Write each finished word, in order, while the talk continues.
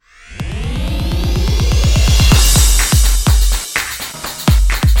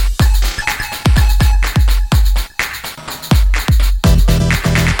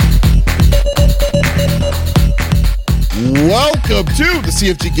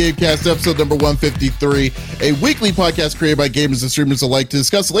CFG Gamecast, episode number 153, a weekly podcast created by gamers and streamers alike to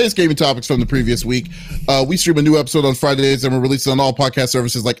discuss the latest gaming topics from the previous week. We stream a new episode on Fridays, and we're releasing on all podcast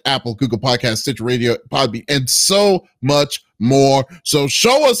services like Apple, Google Podcasts, Stitcher Radio, Podbean, and so much more. So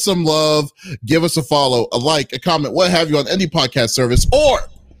show us some love, give us a follow, a like, a comment, what have you on any podcast service, or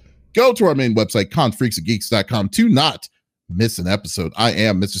go to our main website, confreaksandgeeks.com, to not miss an episode. I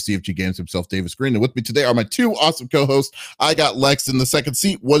am Mr. CFG Games himself, Davis Green, and with me today are my two awesome co-hosts. I got Lex in the second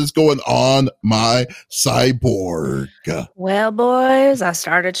seat. What is going on, my cyborg? Well, boys, I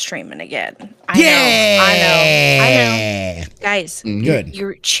started streaming again. I know. Guys, Good.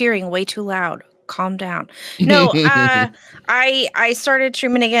 You're cheering way too loud. Calm down. No, I started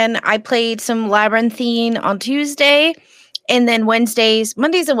streaming again. I played some Labyrinthine on Tuesday. And then Mondays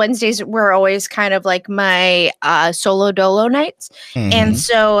and Wednesdays were always kind of like my solo dolo nights. Mm-hmm. And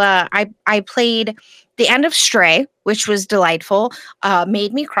so I played the end of Stray, which was delightful.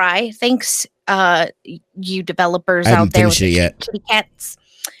 Made me cry. Thanks, you developers out there with kitty cats.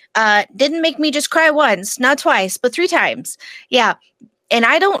 Didn't make me just cry once, not twice, but 3 times. Yeah. And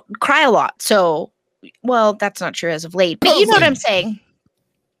I don't cry a lot. So, well, that's not true as of late. But you know what I'm saying.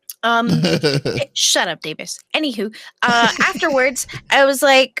 Shut up, Davis. Anywho, afterwards, I was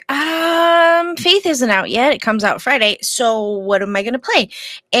like, Faith isn't out yet. It comes out Friday. So what am I going to play?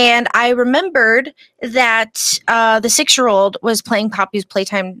 And I remembered that the 6-year-old was playing Poppy's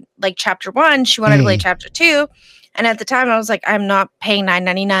Playtime, like chapter 1. She wanted to play chapter 2. And at the time, I was like, I'm not paying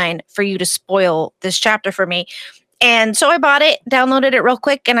 $9.99 for you to spoil this chapter for me. And so I bought it, downloaded it real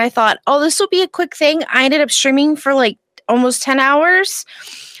quick, and I thought, oh, this will be a quick thing. I ended up streaming for like almost 10 hours.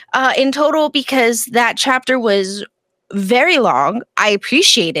 In total, because that chapter was very long. I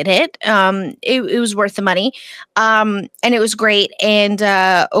appreciated it. It was worth the money. And it was great. And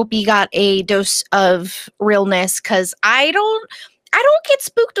Opie got a dose of realness because I don't get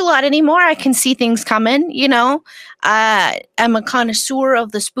spooked a lot anymore. I can see things coming, you know. I'm a connoisseur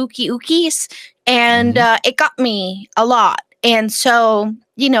of the spooky ookies, and it got me a lot. And so,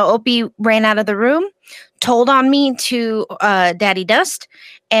 you know, Opie ran out of the room, told on me to Daddy Dust,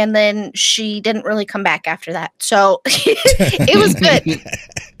 and then she didn't really come back after that. So it was good.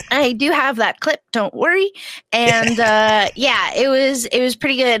 I do have that clip, don't worry. And yeah, it was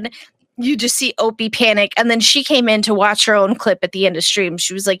pretty good. You just see Opie panic, and then she came in to watch her own clip at the end of stream.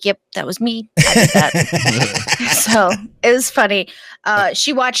 She was like, yep, that was me. I did that. So it was funny.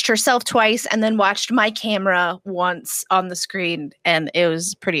 She watched herself twice and then watched my camera once on the screen, and it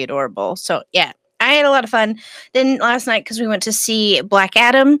was pretty adorable. So yeah, I had a lot of fun. Then last night, because we went to see Black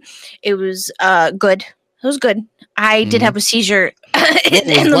Adam, it was good. It was good. I did have a seizure in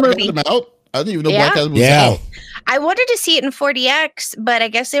the movie. Adam out? I didn't even know Black Adam was out. I wanted to see it in 4DX, but I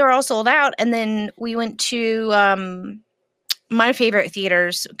guess they were all sold out. And then we went to my favorite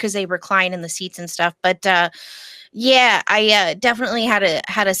theaters because they recline in the seats and stuff. But yeah, I definitely had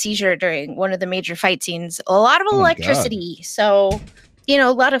a seizure during one of the major fight scenes. A lot of electricity. So, you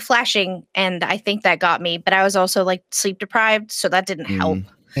know, a lot of flashing. And I think that got me. But I was also like sleep deprived. So that didn't help.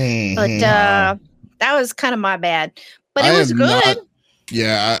 But that was kind of my bad. But it was good.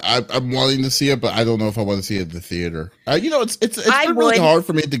 I'm wanting to see it, but I don't know if I want to see it in the theater. You know, it's been really hard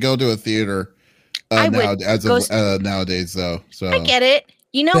for me to go to a theater nowadays, though. So I get it.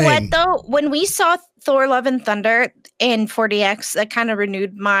 You know what, though? When we saw Thor: Love and Thunder in 4DX, that kind of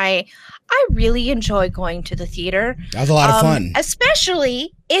renewed my. I really enjoy going to the theater. That was a lot of fun,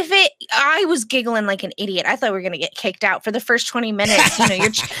 especially if I was giggling like an idiot. I thought we were gonna get kicked out for the first 20 minutes. You know,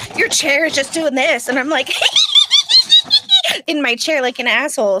 your chair is just doing this, and I'm like. In my chair like an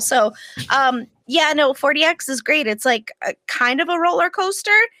asshole. So yeah, no, 4DX is great. It's like a kind of a roller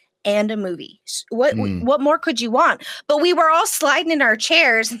coaster and a movie. What more could you want? But we were all sliding in our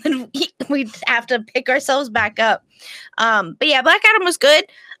chairs, and then we'd have to pick ourselves back up. But yeah, Black Adam was good.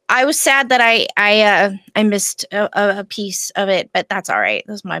 I was sad that I missed a piece of it, but that's all right.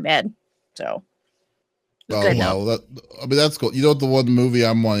 That was my bad. So that's cool. You know what, the one movie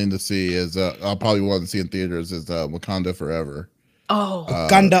I'm wanting to see is I'll probably want to see in theaters is Wakanda Forever. Oh,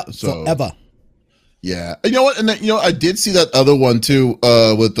 Wakanda Forever. Yeah, you know what? And then, you know, I did see that other one too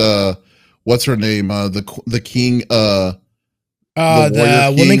with what's her name? The King. The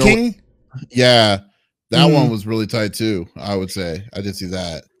Woman King. Yeah, that one was really tight too. I would say I did see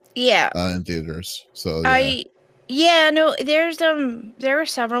that. Yeah, in theaters. So there were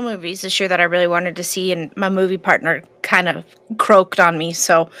several movies this year that I really wanted to see, and my movie partner kind of croaked on me.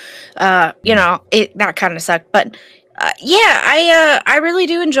 So, you know, that kind of sucked. But I really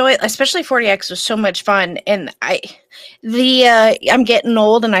do enjoy it, especially 40X was so much fun. And I'm getting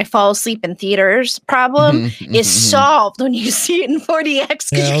old and I fall asleep in theaters problem is solved when you see it in 40X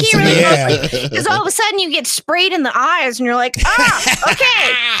because you can't really fall asleep because all of a sudden you get sprayed in the eyes and you're like,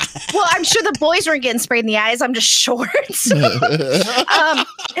 okay. Well, I'm sure the boys weren't getting sprayed in the eyes. I'm just short. So,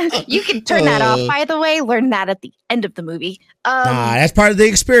 you can turn that off, by the way. Learn that at the end of the movie. That's part of the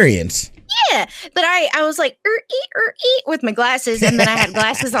experience. Yeah, but I was like, with my glasses, and then I had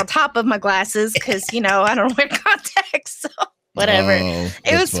glasses on top of my glasses because, I don't wear contacts, so whatever.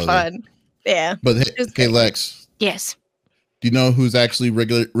 It was fun. Yeah. But hey, Lex. Yes. Do you know who's actually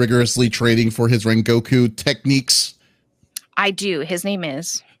rigorously training for his Rengoku techniques? I do. His name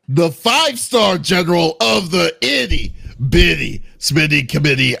is? The 5-star general of the itty bitty Smitty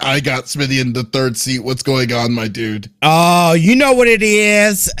committee. I got Smitty in the third seat. What's going on, my dude? Oh, you know what it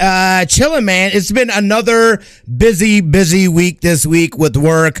is. Chilling, man. It's been another busy week this week with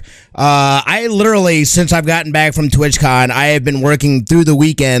work. I literally, since I've gotten back from TwitchCon, I have been working through the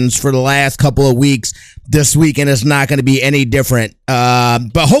weekends for the last couple of weeks. This weekend is not going to be any different.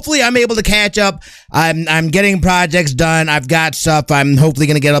 But hopefully I'm able to catch up. I'm getting projects done. I've got stuff. I'm hopefully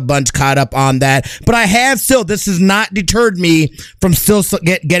going to get a bunch caught up on that. But I have still, this has not deterred me from still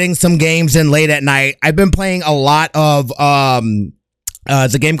getting some games in late at night. I've been playing a lot of,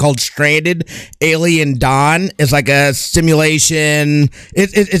 it's a game called Stranded Alien Dawn. It's like a simulation.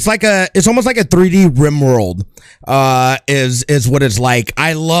 It's almost like a 3D RimWorld, is what it's like.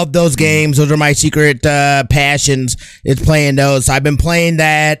 I love those games. Those are my secret, passions. It's playing those. So I've been playing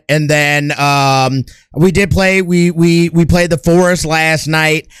that. And then, we played The Forest last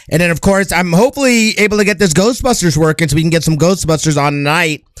night. And then of course I'm hopefully able to get this Ghostbusters working so we can get some Ghostbusters on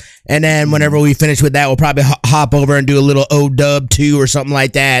tonight. And then whenever we finish with that, we'll probably hop over and do a little O-Dub 2 or something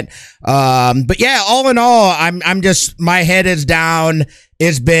like that. But yeah, all in all, I'm just, my head is down.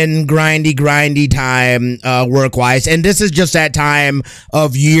 It's been grindy time, work-wise. And this is just that time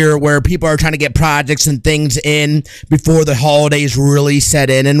of year where people are trying to get projects and things in before the holidays really set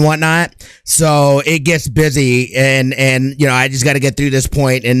in and whatnot. So it gets busy and I just got to get through this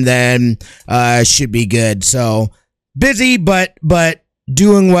point and then, should be good. So busy, but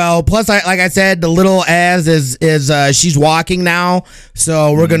doing well. Plus, like I said, the little Az is she's walking now,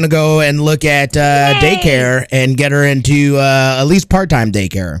 so we're gonna go and look at daycare and get her into at least part-time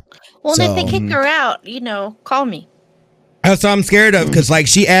daycare. Well, so, if they kick her out, call me. That's what I'm scared of because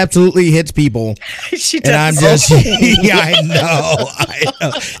she absolutely hits people. She does. And I'm just yeah, I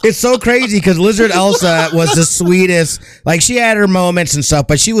know. It's so crazy because Lizard Elsa was the sweetest. Like she had her moments and stuff,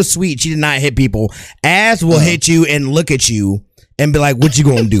 but she was sweet. She did not hit people. Az will hit you and look at you and be like, what you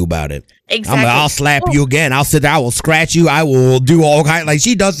gonna do about it? Exactly. I'll slap you again. I'll sit there. I will scratch you. I will do all kinds. Like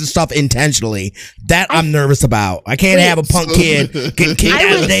she does this stuff intentionally. That I'm nervous about. I can't have a punk kid get kicked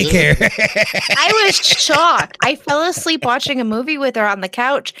out of daycare. I was shocked. I fell asleep watching a movie with her on the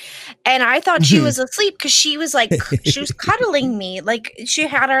couch, and I thought she was asleep because she was cuddling me. Like she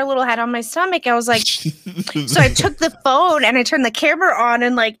had her little head on my stomach. I was like, so I took the phone and I turned the camera on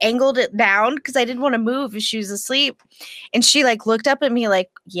and angled it down because I didn't want to move if she was asleep. And she looked up at me like,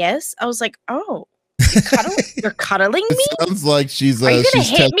 yes. I was like, oh, you're cuddling me? Sounds like she's are you gonna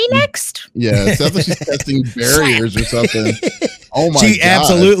hit me next? Yeah, it sounds like she's testing barriers or something. Oh my god.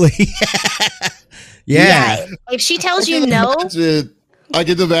 Absolutely. Yeah. If she tells you no. I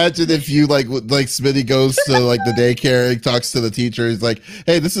can imagine if you like Smitty goes to the daycare and talks to the teacher. He's like,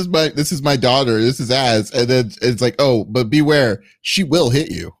 hey, this is my daughter. This is Az. And then it's like, oh, but beware, she will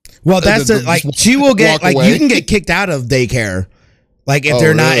hit you. Well, that's she will get you can get kicked out of daycare. If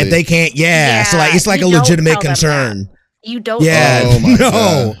they're not, if they can't, so it's a legitimate concern. You don't. Yeah,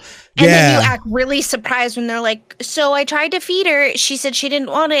 no. And then you act really surprised when they're like, so I tried to feed her. She said she didn't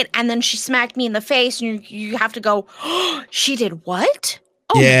want it. And then she smacked me in the face. And you have to go, oh, she did what?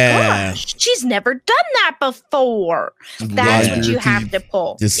 Oh my gosh. She's never done that before. That's what you have to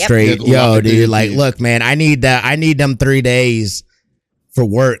pull. Just straight. Yo, dude, look, man, I need them 3 days for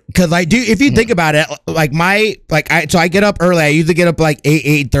work. Cause if you think about it, I get up early. I usually get up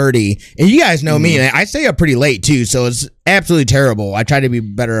 8:30. And you guys know me, I stay up pretty late too. So it's absolutely terrible. I try to be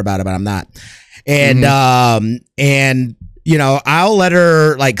better about it, but I'm not. And, I'll let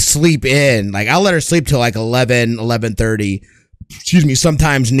her sleep in. I'll let her sleep till 11:30. Excuse me,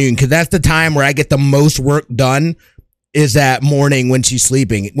 sometimes noon. Cause that's the time where I get the most work done. Is that morning when she's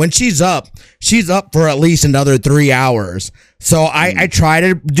sleeping. When she's up for at least another 3 hours. So I try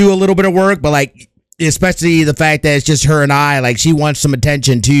to do a little bit of work, but especially the fact that it's just her and I, she wants some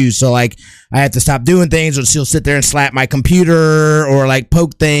attention too. So I have to stop doing things, or she'll sit there and slap my computer or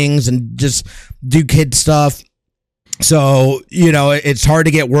poke things and just do kid stuff. So, it's hard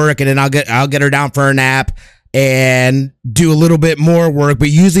to get work, and then I'll get her down for a nap and do a little bit more work. But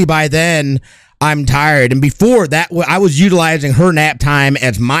usually by then I'm tired. And before that, I was utilizing her nap time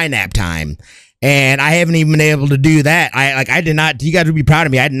as my nap time. And I haven't even been able to do that. I did not, you guys would be proud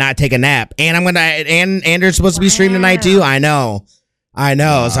of me. I did not take a nap. And and they're supposed to be streaming tonight too. I know.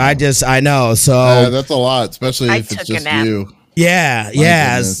 Wow. So I know. So that's a lot, especially if it's just you. Yeah.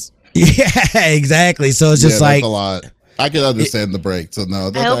 Yes. Yeah, exactly. So it's just that's a lot. I can understand the break. So no,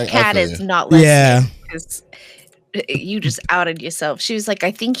 I hope Kat is not listening. Yeah. Because you just outed yourself. She was like,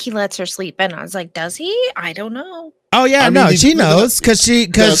 I think he lets her sleep in. I was like, does he? I don't know. Oh yeah, she knows because she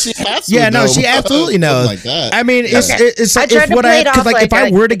absolutely knows. Like that. I mean, it's what if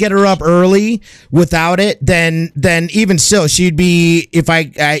I were to get her up early without it, then even still, she'd be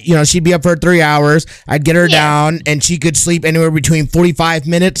she'd be up for 3 hours. I'd get her down, and she could sleep anywhere between 45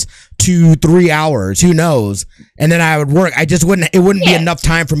 minutes to 3 hours. Who knows? And then I would work. It wouldn't be enough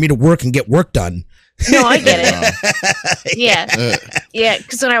time for me to work and get work done. No, I get it. Yeah.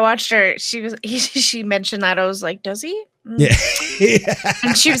 Because when I watched her, she mentioned that. I was like, does he? Yeah.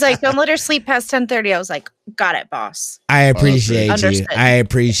 And she was like, don't let her sleep past 10:30. I was like, got it, boss. I appreciate you. Understood. I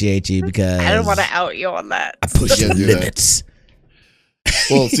appreciate you because I don't want to out you on that. I push your limits.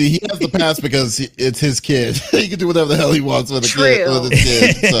 Well, see, he has the pass because it's his kid. He can do whatever the hell he wants with his kid. So.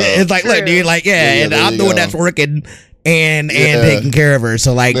 It's like, look, dude, and I'm the one that's working and taking care of her.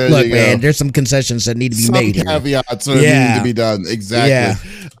 So look, man, there's some concessions that need to be made. Some caveats that need to be done. Exactly.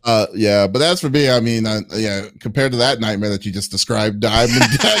 Yeah. But as for me, I mean, compared to that nightmare that you just described, I've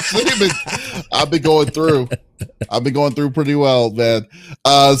been going through. I've been going through pretty well, man.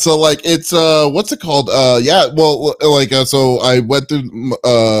 So it's what's it called? So I went through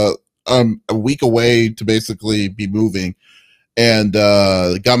a week away to basically be moving. And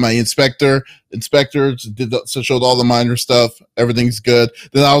got my inspector showed all the minor stuff. Everything's good.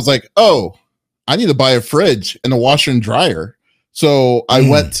 Then I was like, oh, I need to buy a fridge and a washer and dryer. So I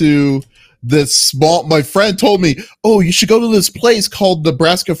went to my friend told me, oh, you should go to this place called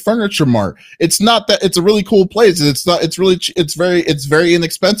Nebraska Furniture Mart. It's a really cool place. It's very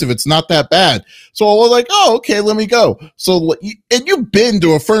inexpensive. It's not that bad. So I was like, oh, okay, let me go. So, and you've been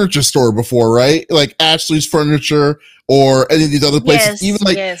to a furniture store before, right? Like Ashley's Furniture or any of these other places. Even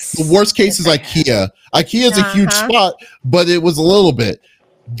the worst case is IKEA. IKEA is a huge spot, but it was a little bit.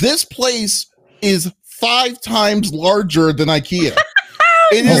 This place is 5 times larger than IKEA.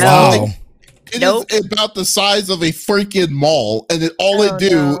 It is it is about the size of a freaking mall, and all it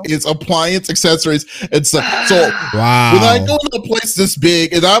is appliance accessories and stuff. So when I go to a place this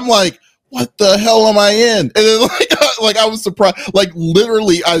big, and I'm like, what the hell am I in? And then I was surprised. Like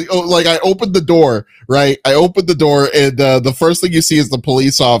literally, I opened the door, right? I opened the door, and the first thing you see is the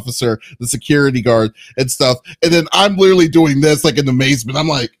police officer, the security guard, and stuff. And then I'm literally doing this like in amazement. I'm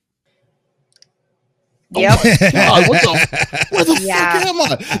like, yep. Oh my God, where the fuck am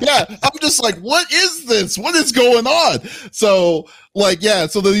I? Yeah, I'm just like, what is this? What is going on? So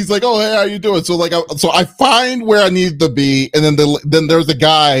so then he's like, oh, hey, how you doing? So I find where I need to be, and then there's a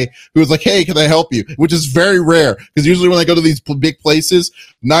guy who was like, hey, can I help you? Which is very rare because usually when I go to these big places,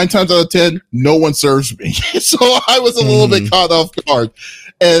 9 times out of 10, no one serves me. So I was a little bit caught off guard,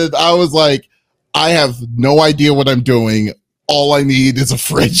 and I was like, I have no idea what I'm doing. All I need is a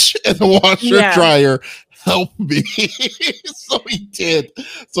fridge and a washer dryer. Help me. So he did.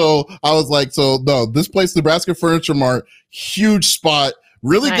 So I was like, no, this place, Nebraska Furniture Mart, huge spot,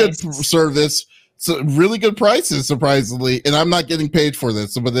 really good service, so really good prices, surprisingly. And I'm not getting paid for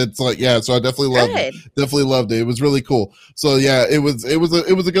this, but it's so I definitely loved it. Definitely loved it. It was really cool. So it was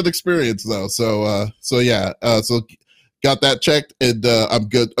a good experience though. So got that checked, and I'm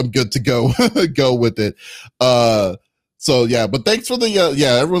good to go go with it. But thanks for the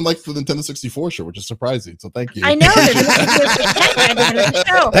everyone likes the Nintendo 64 shirt, which is surprising. So thank you. I know.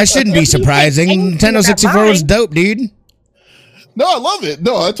 That shouldn't be surprising. Nintendo 64 was dope, dude. No, I love it.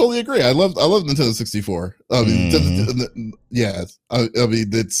 No, I totally agree. I love Nintendo 64. I mean, I mean,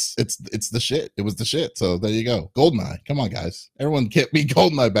 it's the shit. It was the shit. So there you go. GoldenEye. Come on, guys. Everyone can't be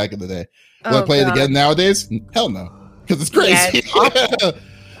GoldenEye back in the day. Will I play it again nowadays? Hell no, because it's crazy. Yeah,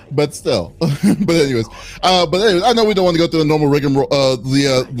 but still. but anyways, I know we don't want to go through the normal rigmarole,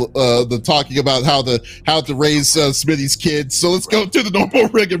 the talking about how to raise Smitty's kids. So let's go to the normal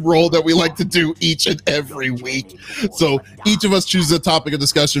rigmarole that we like to do each and every week. So each of us chooses a topic of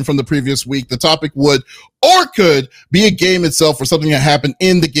discussion from the previous week. The topic would or could be a game itself or something that happened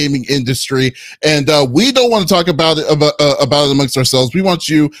in the gaming industry. And we don't want to talk about it amongst ourselves. We want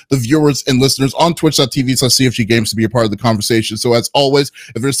you, the viewers and listeners, on twitch.tv/CFG Games to be a part of the conversation. So as always,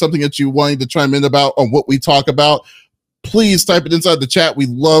 if there's something that you wanted to chime in about on what we talk about, please type it inside the chat. We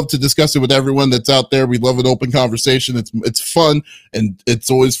love to discuss it with everyone that's out there. We love an open conversation. It's fun, and it's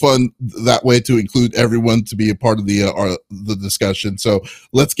always fun that way to include everyone to be a part of the discussion. So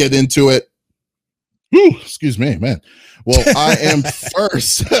let's get into it. Whew, excuse me, man. Well, I am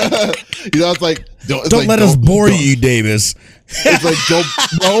first. It's like don't let us bore you, Davis. It's like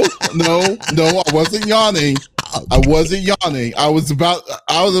no. I wasn't yawning. I was about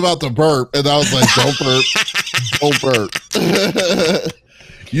to burp, and I was like, don't burp.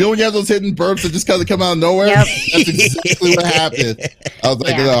 You know when you have those hidden burps that just kind of come out of nowhere? Yep. That's exactly what happened. I was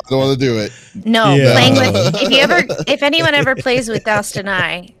like, no, I don't want to do it. No, playing with if anyone ever plays with Dust and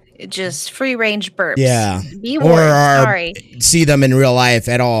I, just free range burps. Yeah. Be warned. Sorry. See them in real life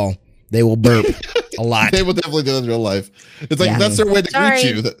at all. They will burp a lot. They will definitely do that in real life. It's like that's their way to greet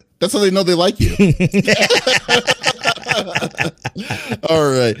you. That's how they know they like you.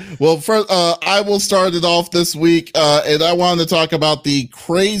 All right. Well, first, I will start it off this week, and I wanted to talk about the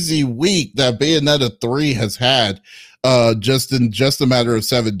crazy week that Bayonetta 3 has had, just a matter of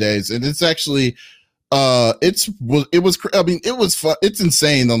 7 days, and it's actually. It was fun. It's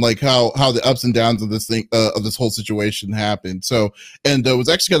insane on like how the ups and downs of this thing, of this whole situation happened. So, and it was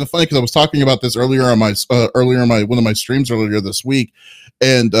actually kind of funny because I was talking about this earlier on my one of my streams earlier this week,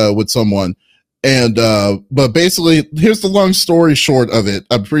 and with someone, and but basically, here's the long story short of it.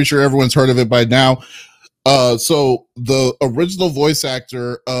 I'm pretty sure everyone's heard of it by now. So the original voice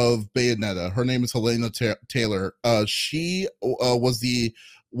actor of Bayonetta, her name is Helena Taylor. She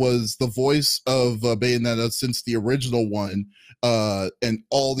was the voice of Bayonetta since the original one, and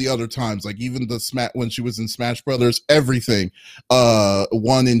all the other times, like even when she was in Smash Brothers, everything, 1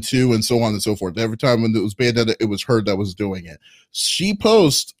 and 2, and so on and so forth. Every time when it was Bayonetta, it was her that was doing it. She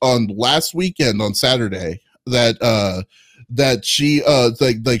posted on last weekend on Saturday that she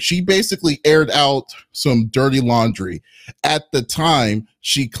she basically aired out some dirty laundry. At the time,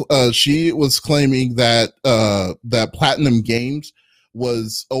 she was claiming that that Platinum Games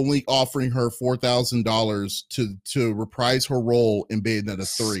was only offering her $4,000 to reprise her role in Bayonetta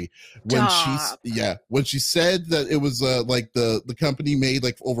 3. When she said that it was like the company made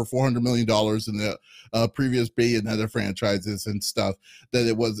like over $400 million in the previous Bayonetta franchises and stuff, that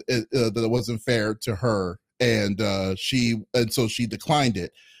it wasn't fair to her, and so she declined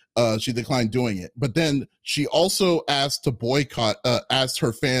it. She declined doing it, but then she also asked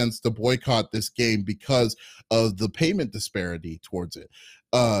her fans to boycott this game because of the payment disparity towards it.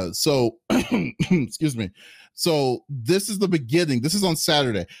 So excuse me. So this is the beginning. This is on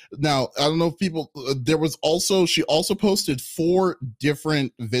Saturday. Now, I don't know if people, she also posted 4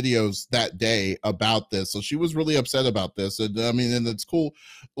 different videos that day about this. So she was really upset about this. And I mean, and it's cool.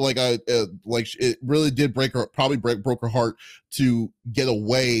 Like it really did broke her heart to get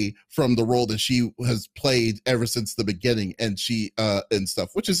away from the role that she has played ever since the beginning, and and stuff,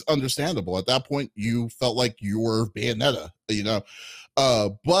 which is understandable. At that point, you felt like you were Bayonetta,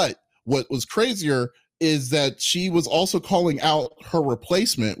 but what was crazier is that she was also calling out her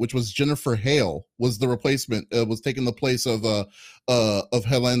replacement, which was Jennifer Hale, was the replacement, was taking the place of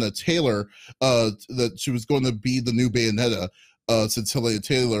Helena Taylor, that she was going to be the new Bayonetta, since Helena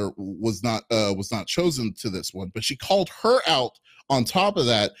Taylor was not chosen to this one. But she called her out on top of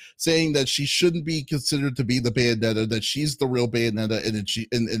that, saying that she shouldn't be considered to be the Bayonetta, that she's the real Bayonetta,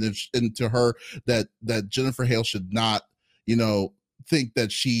 and to her that Jennifer Hale should not, think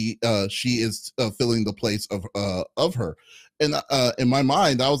that she is filling the place of her. And in my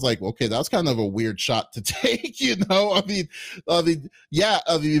mind, I was like, okay, that's kind of a weird shot to take,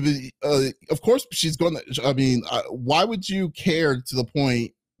 of course she's going to. Why would you care to the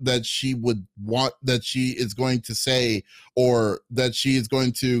point that she would want, that she is going to say, or that she is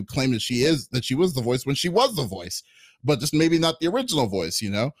going to claim that she was the voice when she was the voice, but just maybe not the original voice,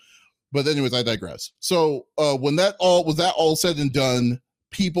 But anyways, I digress. So when that all said and done,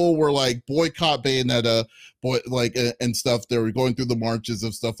 people were like, boycott Bayonetta, and stuff. They were going through the marches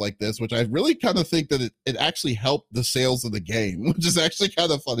of stuff like this, which I really kind of think that it actually helped the sales of the game, which is actually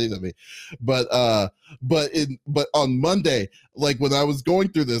kind of funny to me. But on Monday, like when I was going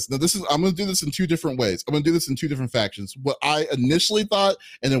through this, I'm going to do this in 2 different ways. I'm going to do this in 2 different factions. What I initially thought,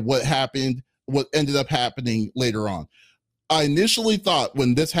 and then what ended up happening later on. I initially thought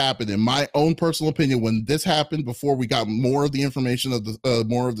when this happened, in my own personal opinion, when this happened, before we got more of the information of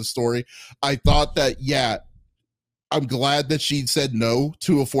more of the story, I thought that, I'm glad that she said no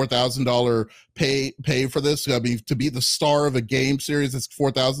to a $4,000 pay for this. I mean, to be the star of a game series, it's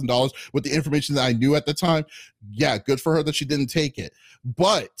 $4,000 with the information that I knew at the time. Yeah, good for her that she didn't take it.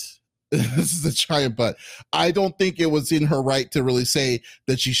 But this is a giant but. I don't think it was in her right to really say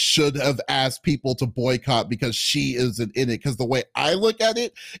that she should have asked people to boycott because she isn't in it. Because the way I look at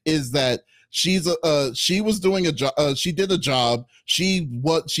it is that she was doing a job. She did a job. She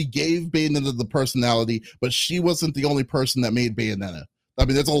gave Bayonetta the personality, but she wasn't the only person that made Bayonetta. I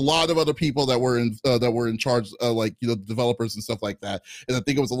mean, there's a lot of other people that were in charge, like, you know, developers and stuff like that. And I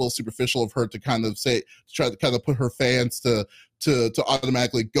think it was a little superficial of her to kind of try to kind of put her fans to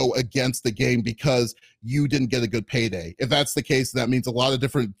automatically go against the game because you didn't get a good payday. If that's the case, that means a lot of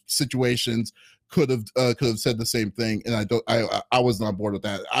different situations could have said the same thing, and I wasn't on board with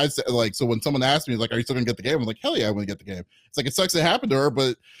that. I said, like, so when someone asked me, like, are you still gonna get the game? I'm like, hell yeah, I want to get the game. It's like, it sucks it happened to her,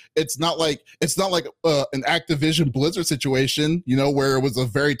 but it's not like an Activision Blizzard situation, you know, where it was a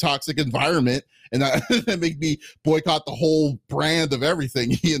very toxic environment and that made me boycott the whole brand of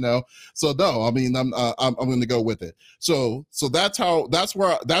everything, you know. So no, I mean, I'm gonna go with it. So that's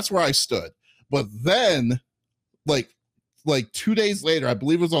where I stood. But then, like 2 days later, I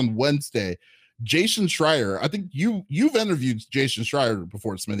believe it was on Wednesday, Jason Schreier, I think you've interviewed Jason Schreier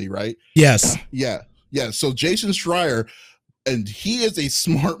before, Smitty, right? Yes. Yeah. So Jason Schreier, and he is a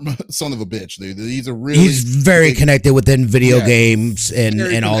smart son of a bitch, dude. He's very connected within video games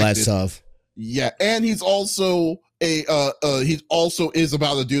and all that stuff. Yeah, and he's also is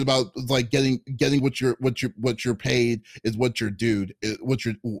about a dude about like getting what you're paid is what you're due,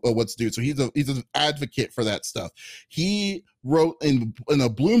 what's due. So he's an advocate for that stuff. He wrote in a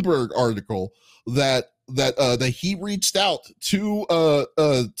Bloomberg article that he reached out to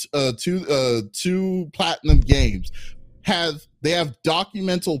Platinum Games. They have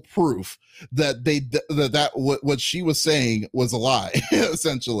documental proof that what she was saying was a lie,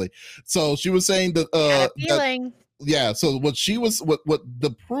 essentially. So she was saying that so what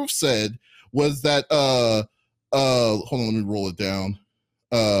the proof said was that hold on, let me roll it down.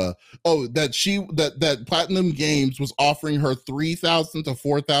 That Platinum Games was offering her $3,000 to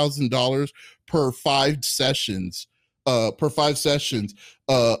 $4,000 per 5 sessions. Of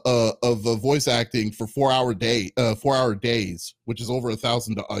voice acting for 4 hour days, which is over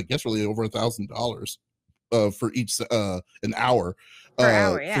 $1,000. I guess really over $1,000 for each an hour.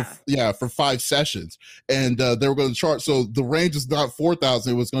 For 5 sessions, and they were going to charge. So the range is not $4,000;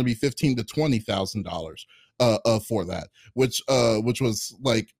 it was going to be $15,000 to $20,000 for that, which was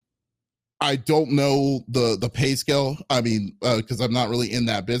like, I don't know the pay scale. I mean, because I'm not really in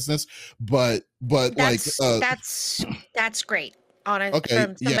that business, but that's great.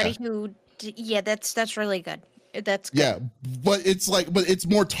 From somebody who, that's really good. That's good. Yeah, but it's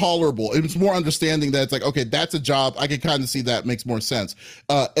more tolerable. It's more understanding that it's like, okay, that's a job. I can kind of see that makes more sense.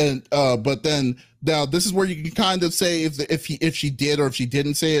 But then now this is where you can kind of say if she did or if she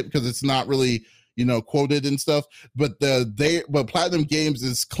didn't say it, because it's not really, you know, quoted and stuff. But Platinum Games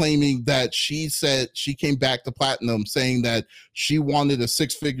is claiming that she said she came back to Platinum saying that she wanted a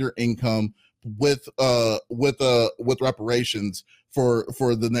 6-figure income with reparations for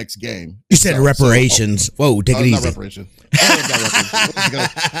the next game. You said reparations. Whoa, take it easy. Not reparation.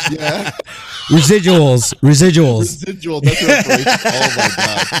 Yeah. Residuals. Residual. That's reparation.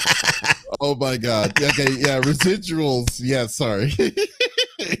 Oh my god. Okay. Yeah. Residuals. Yeah. Sorry.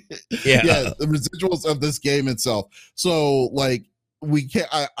 Yeah. The residuals of this game itself. So like, we can't.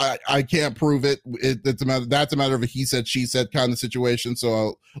 I can't prove it. That's a matter of a he said she said kind of situation. So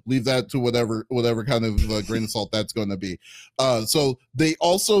I'll leave that to whatever kind of grain of salt that's going to be. So they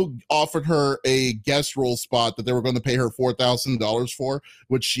also offered her a guest role spot that they were going to pay her $4,000 for,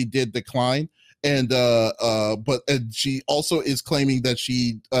 which she did decline. And she also is claiming that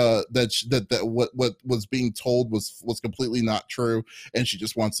what was being told was completely not true, and she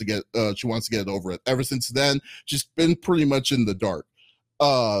just wants to get it over it. Ever since then, she's been pretty much in the dark.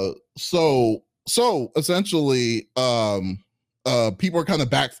 So essentially, people are kind of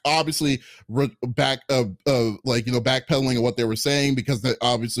backpedaling on what they were saying because of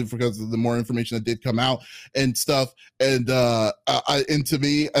the more information that did come out and stuff. And to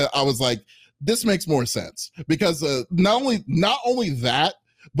me, I was like, this makes more sense because not only that,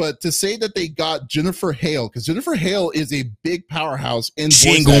 but to say that they got Jennifer Hale, because Jennifer Hale is a big powerhouse in. She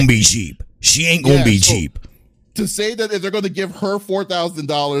ain't gonna be cheap. She ain't gonna be cheap. To say that if they're going to give her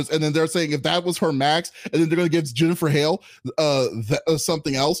 $4,000 and then they're saying if that was her max and then they're going to give Jennifer Hale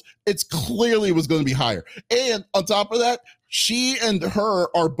something else, it's clearly was going to be higher. And on top of that, she and her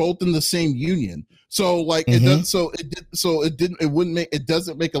are both in the same union. So like it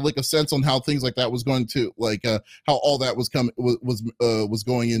doesn't make a lick of sense on how things like that was going to how all that was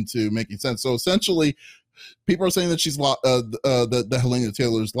going into making sense. So essentially People are saying that she's the Helena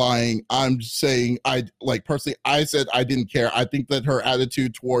Taylor's lying. I'm saying personally, I said I didn't care. I think that her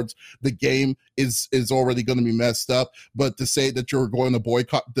attitude towards the game is already going to be messed up. But to say that you're going to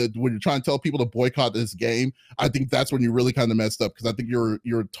boycott when you're trying to tell people to boycott this game, I think that's when you really kind of messed up, because I think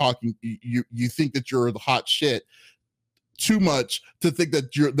you're talking you think that you're the hot shit too much to think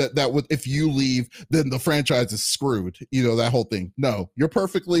that that would, if you leave, then the franchise is screwed. That whole thing. No, you're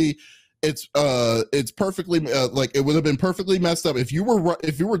perfectly. It's perfectly it would have been perfectly messed up if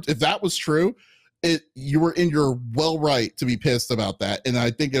that was true. You were in your well right to be pissed about that, and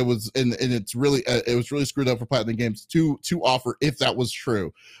I think it was, and it's really it was really screwed up for Platinum Games to offer if that was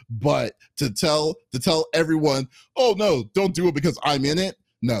true. But to tell everyone, oh no, don't do it because I'm in it.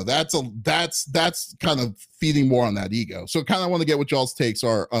 No, that's kind of feeding more on that ego. So kind of want to get what y'all's takes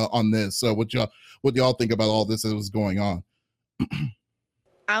are on this. So what y'all think about all this that was going on?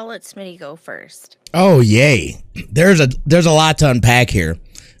 I'll let Smitty go first. Oh, yay. There's a lot to unpack here.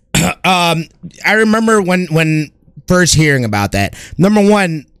 I remember when first hearing about that. Number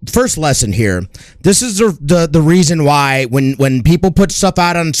one, first lesson here. This is the reason why when people put stuff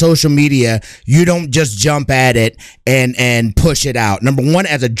out on social media, you don't just jump at it and push it out. Number one,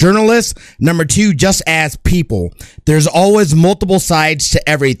 as a journalist. Number two, just as people. There's always multiple sides to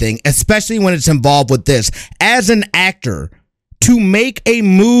everything, especially when it's involved with this. As an actor, to make a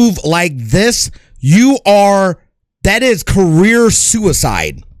move like this, that is career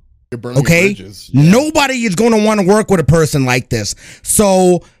suicide. Okay? Yeah. Nobody is going to want to work with a person like this.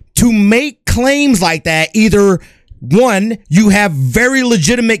 So to make claims like that, either one, you have very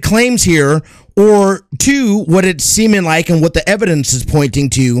legitimate claims here, or two, what it's seeming like and what the evidence is pointing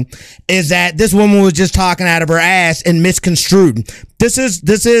to is that this woman was just talking out of her ass and misconstrued. This is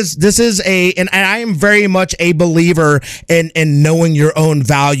and I am very much a believer in knowing your own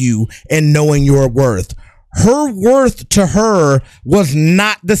value and knowing your worth. Her worth to her was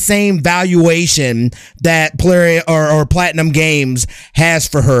not the same valuation that Platinum Games has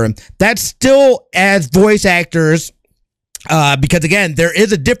for her. That's still, as voice actors, because again, there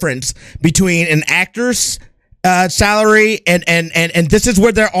is a difference between an actor's salary and this is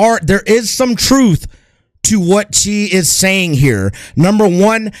where there is some truth to what she is saying here. Number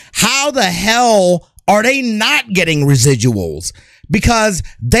one, how the hell are they not getting residuals? Because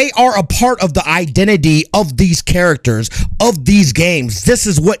they are a part of the identity of these characters, of these games. This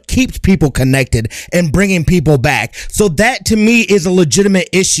is what keeps people connected and bringing people back. So that, to me, is a legitimate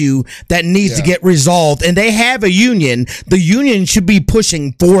issue that needs to get resolved. And they have a union. The union should be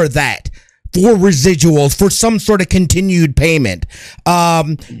pushing for that, for residuals, for some sort of continued payment.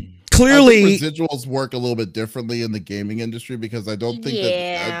 Clearly, residuals work a little bit differently in the gaming industry, because I don't think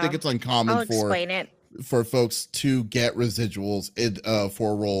I think it's uncommon for folks to get residuals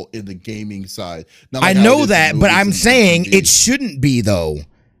for a role in the gaming side. I know that, but I'm saying it shouldn't be, though.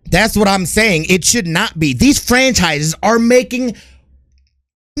 That's what I'm saying. It should not be. These franchises are making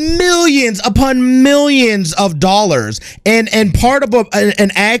millions upon millions of dollars, and part of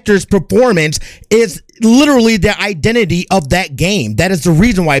an actor's performance is literally the identity of that game. That is the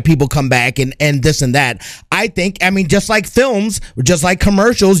reason why people come back and this and that. I mean, just like films, just like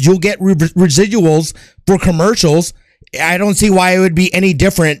commercials, you'll get residuals for commercials. I don't see why it would be any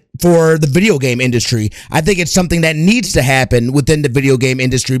different for the video game industry. I think it's something that needs to happen within the video game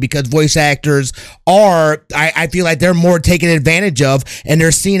industry, because voice actors I feel like they're more taken advantage of, and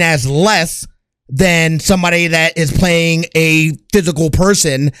they're seen as less than somebody that is playing a physical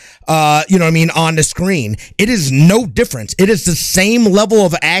person, on the screen. It is no difference. It is the same level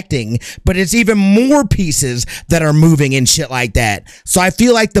of acting, but it's even more pieces that are moving and shit like that. So I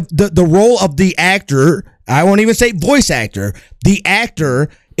feel like the role of the actor, I won't even say voice actor, the actor,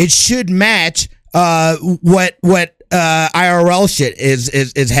 it should match what IRL shit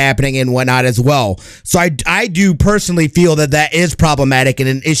is happening and whatnot as well. So I do personally feel that is problematic and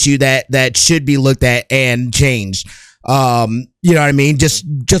an issue that should be looked at and changed. You know what I mean? Just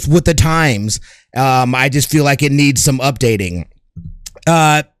with the times. I just feel like it needs some updating.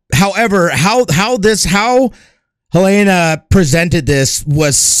 However, how Helena presented this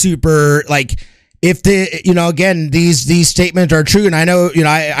was super, like, if again, these statements are true, and I know,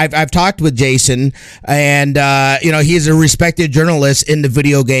 I've talked with Jason, and he's a respected journalist in the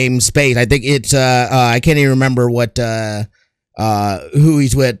video game space. I think it's I can't even remember what who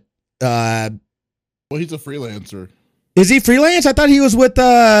he's with. Well, he's a freelancer. Is he freelance? I thought he was with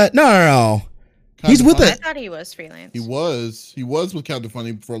no. He's with it. I thought he was freelance. He was with Kind of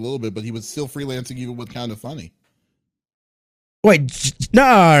Funny for a little bit, but he was still freelancing even with Kind of Funny. Wait,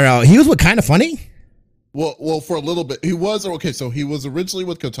 no. He was with Kind of Funny? Well, for a little bit. He was, okay, so he was originally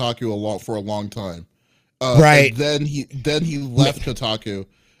with Kotaku for a long time. Right. And then he left Kotaku.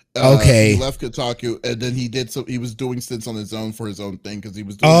 Okay. He left Kotaku, and then he was doing stints on his own for his own thing because he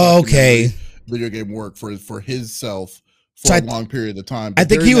was doing okay video game work for himself for so a long period of time. But I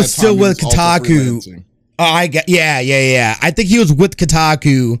think he was still with Kotaku. Oh, yeah. I think he was with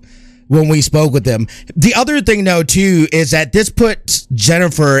Kotaku when we spoke with him. The other thing, though, too, is that this puts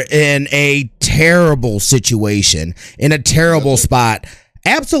Jennifer in a terrible situation, in a terrible spot.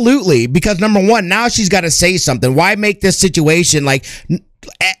 Absolutely, because number one, now she's got to say something. Why make this situation like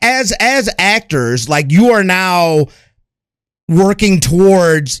as actors, like you are now working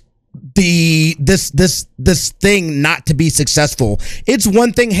towards this thing not to be successful. It's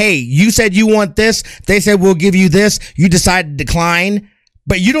one thing, hey, you said you want this, they said we'll give you this, you decide to decline.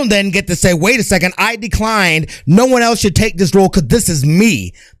 But you don't then get to say, wait a second, I declined. No one else should take this role because this is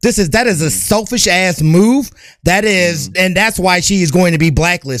me. That is a selfish ass move. That is, and that's why she is going to be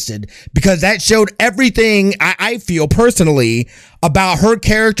blacklisted, because that showed everything I feel personally about her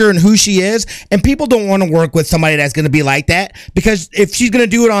character and who she is. And people don't want to work with somebody that's going to be like that, because if she's going to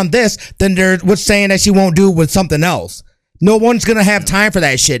do it on this, then there's what's saying that she won't do it with something else. No one's going to have time for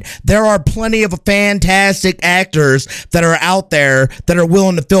that shit. There are plenty of fantastic actors that are out there that are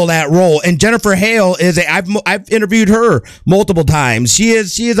willing to fill that role. And Jennifer Hale I've interviewed her multiple times. She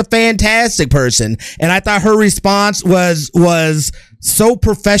is a fantastic person. And I thought her response was so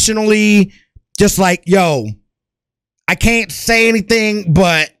professionally just like, yo, I can't say anything,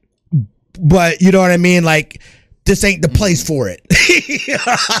 but you know what I mean? Like, this ain't the place for it. You know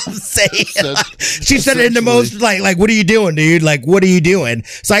what I'm saying? She said it in the most like, what are you doing, dude? Like, what are you doing?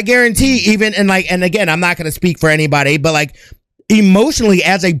 So I guarantee even, and again, I'm not going to speak for anybody, but like emotionally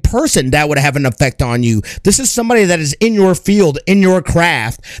as a person, that would have an effect on you. This is somebody that is in your field, in your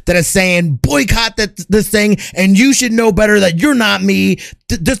craft, that is saying, boycott this thing, and you should know better that you're not me.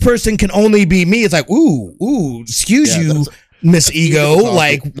 This person can only be me. It's like, ooh, excuse you. Miss Ego,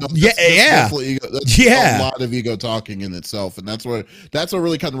 like, that's ego. That's a lot of ego talking in itself, and that's what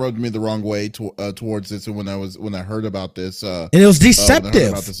really kind of rubbed me the wrong way towards this. And when I heard about this, and it was deceptive. When I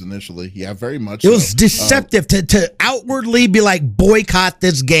heard about this initially, yeah, very much. It was deceptive to outwardly be like, boycott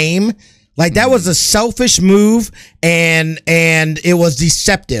this game. Like, that was a selfish move, and it was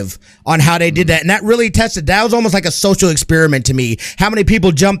deceptive on how they did that. And that really tested. That was almost like a social experiment to me. How many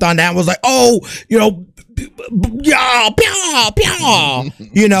people jumped on that and was like, oh, you know,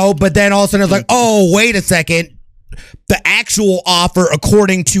 you know, but then all of a sudden it's like, oh, wait a second. The actual offer,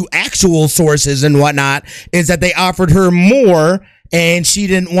 according to actual sources and whatnot, is that they offered her more, and she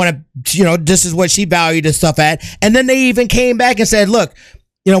didn't want to, you know, this is what she valued this stuff at. And then they even came back and said, look,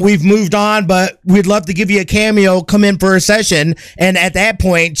 you know, we've moved on, but we'd love to give you a cameo, come in for a session. And at that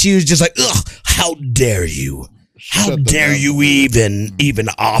point, she was just like, ugh, how dare you? How dare you even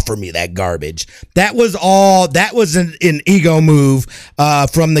offer me that garbage? That was an ego move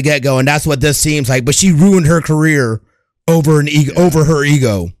from the get-go, and that's what this seems like. But she ruined her career over her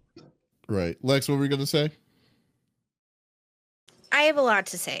ego. Right. Lex, what were you going to say? I have a lot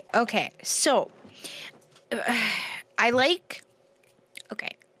to say. Okay, so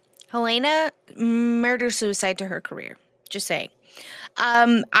Helena murder-suicide to her career. Just saying.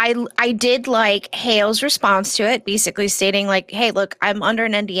 I did like Hale's response to it, basically stating like, hey, look, I'm under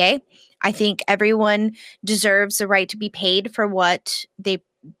an NDA. I think everyone deserves the right to be paid for what they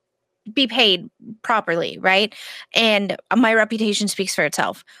be paid properly, right? And my reputation speaks for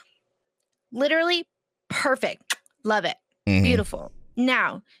itself. Literally perfect. Love it. Mm-hmm. Beautiful.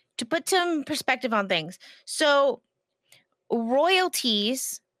 Now, to put some perspective on things. So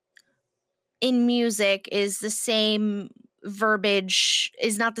royalties in music is not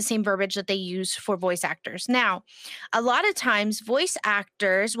the same verbiage that they use for voice actors. Now, a lot of times voice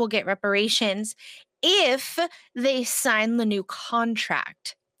actors will get reparations if they sign the new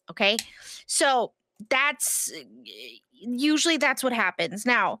contract. Okay. So that's what happens.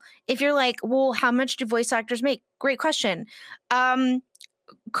 Now, if you're like, well, how much do voice actors make? Great question. Current.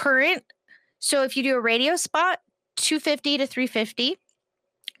 So if you do a radio spot, $250 to $350.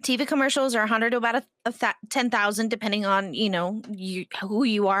 TV commercials are 100 to about 10,000, depending on, you know, who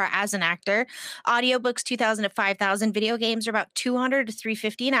you are as an actor. Audiobooks, 2,000 to 5,000. Video games are about 200 to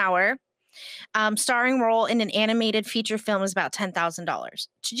 350 an hour. Starring role in an animated feature film is about $10,000.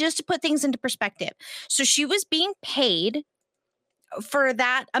 Just to put things into perspective. So she was being paid for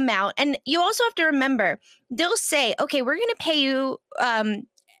that amount. And you also have to remember, they'll say, okay, we're going to pay you,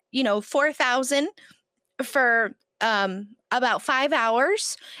 $4,000 for about 5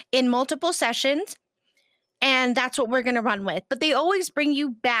 hours in multiple sessions. And that's what we're going to run with. But they always bring you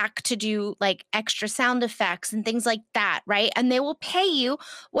back to do like extra sound effects and things like that, right? And they will pay you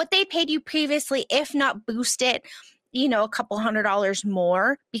what they paid you previously, if not boost it, you know, a couple $100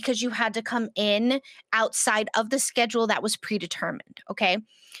 more, because you had to come in outside of the schedule that was predetermined. Okay.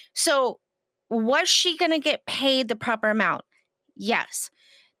 So was she going to get paid the proper amount? Yes.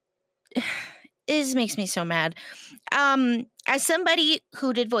 This makes me so mad. As somebody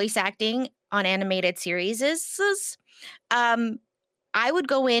who did voice acting on animated series, I would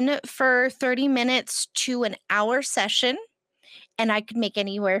go in for 30 minutes to an hour session, and I could make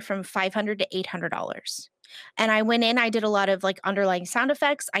anywhere from $500 to $800. And I went in, I did a lot of like underlying sound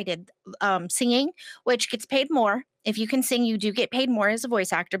effects. I did singing, which gets paid more. If you can sing, you do get paid more as a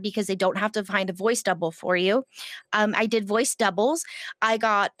voice actor because they don't have to find a voice double for you. I did voice doubles. I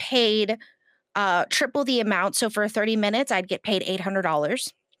got paid triple the amount. So for 30 minutes, I'd get paid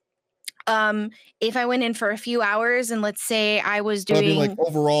 $800. If I went in for a few hours and let's say I was doing, I mean, like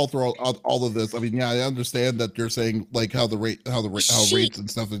overall throughout all of this, I mean, yeah, I understand that you're saying like how rates and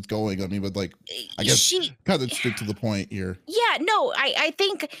stuff is going. I mean, but like, I guess kind of stick to the point here. Yeah, no, I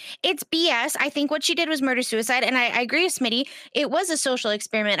think it's BS. I think what she did was murder suicide, and I agree with Smitty. It was a social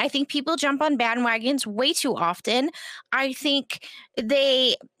experiment. I think people jump on bandwagons way too often. I think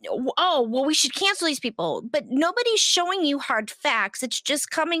we should cancel these people, but nobody's showing you hard facts. It's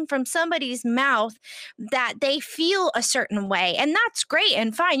just coming from somebody's mouth that they feel a certain way, and that's great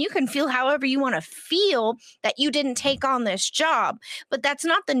and fine. You can feel however you want to feel that you didn't take on this job, but that's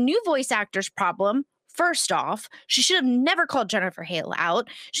not the new voice actor's problem. First off, she should have never called Jennifer Hale out.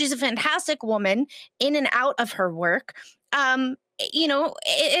 She's a fantastic woman in and out of her work. You know,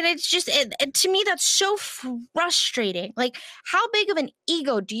 it's just, to me, that's so frustrating. Like, how big of an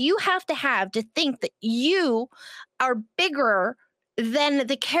ego do you have to think that you are bigger than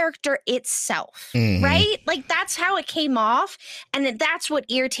the character itself, right? Like, that's how it came off. And that's what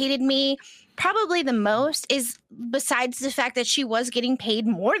irritated me probably the most, is besides the fact that she was getting paid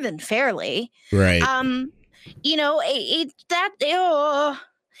more than fairly. Right. You know, I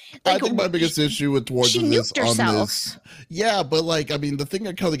think my biggest issue towards this on this, yeah, but like, I mean, the thing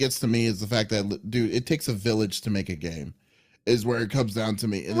that kind of gets to me is the fact that, dude, it takes a village to make a game, is where it comes down to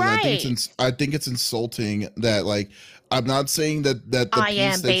me, and right. I think it's insulting that, like, I'm not saying that the I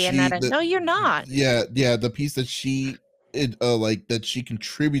am Bayonetta. No, you're not. Yeah, the piece that she that she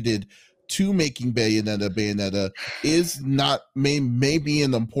contributed to making Bayonetta is not maybe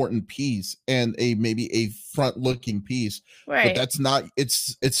an important piece and maybe a front looking piece, right? But that's not.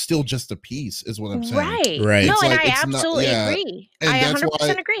 It's still just a piece, is what I'm saying. Right. No, and I absolutely agree. I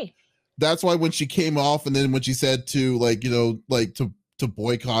 100% agree. That's why when she came off, and then when she said to to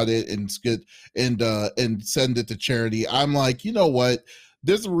boycott it and send it to charity, I'm like, you know what?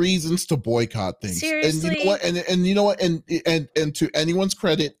 There's reasons to boycott things. Seriously. And you know what? And you know what? And to anyone's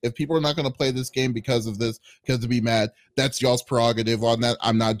credit, if people are not going to play this game because of this, because to be mad, that's y'all's prerogative on that.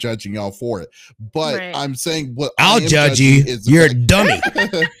 I'm not judging y'all for it. But right. I'm saying what I'll judge you. You're a dummy.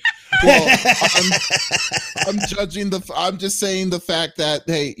 Well, I'm just saying the fact that,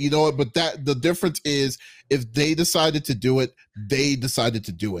 hey, you know what, but that the difference is, if they decided to do it, they decided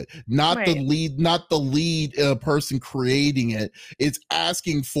to do it. Not right. the lead person creating it is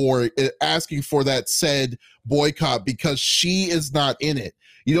asking for that said boycott because she is not in it.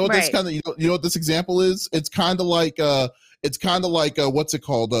 You know what right. this kind of you know what this example is? It's kind of like what's it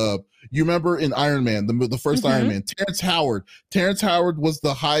called? You remember in Iron Man, the first Iron Man, Terrence Howard was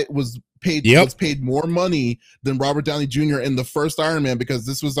paid more money than Robert Downey Jr. in the first Iron Man, because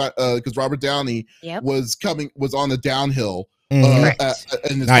this was because Robert Downey was on a downhill. He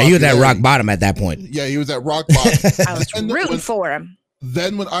was at rock bottom at that point. Yeah, he was at rock bottom. I was rooting for him.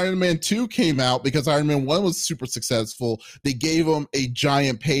 Then when Iron Man 2 came out, because Iron Man 1 was super successful, they gave him a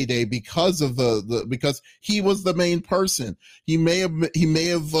giant payday because of because he was the main person. He may have in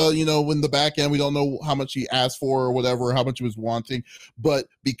the back end, we don't know how much he asked for or whatever, how much he was wanting, but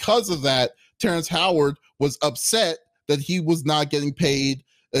because of that, Terrence Howard was upset that he was not getting paid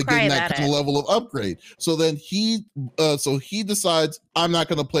getting that kind of level of upgrade. So then he decides, I'm not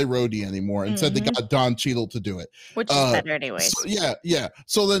going to play Rhodey anymore. Instead, they got Don Cheadle to do it, which is better anyways. So, yeah.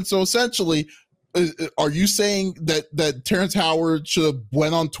 So essentially, are you saying that Terrence Howard should have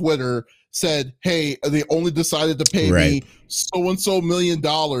went on Twitter, said, hey, they only decided to pay me so-and-so $1 million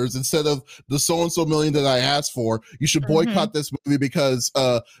instead of the so-and-so million that I asked for? You should boycott this movie because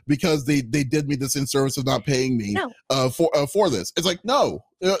they did me this inservice of not paying me for this. It's like, no.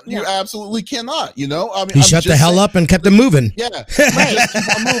 You absolutely cannot, I mean, he shut the hell up and kept it moving. Yeah, just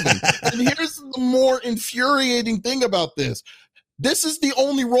keep on moving. And here's the more infuriating thing about this. This is the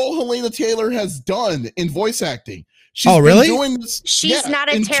only role Helena Taylor has done in voice acting. She's really doing this. She's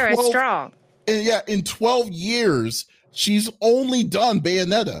not a Tara Strong. In 12 years, she's only done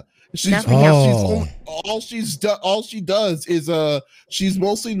Bayonetta. All she does is she's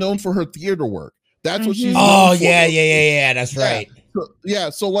mostly known for her theater work. That's what she's known for. Yeah, that's right.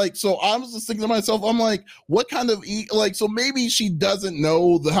 So I was just thinking to myself, I'm like, what kind of so maybe she doesn't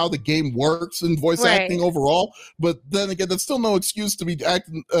know how the game works in voice acting overall, but then again, that's still no excuse to be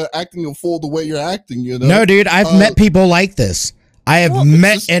acting a fool the way you're acting, you know? No, dude, I've met people like this. I have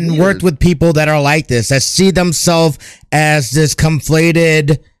met and worked with people that are like this, that see themselves as this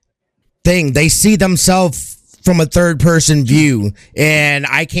conflated thing. They see themselves from a third person view, and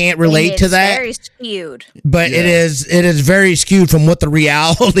I can't relate to that. Very skewed, but it is very skewed from what the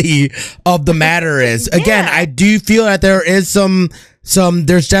reality of the matter is. Again, I do feel that there is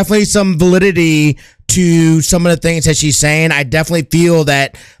there's definitely some validity to some of the things that she's saying. I definitely feel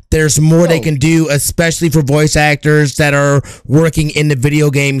that there's more they can do, especially for voice actors that are working in the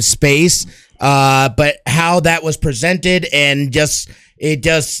video game space. But how that was presented and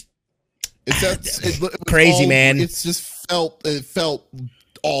it's crazy, man. It's just felt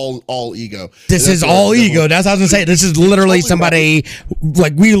all ego. This is all ego. That's what I was gonna say. This is literally somebody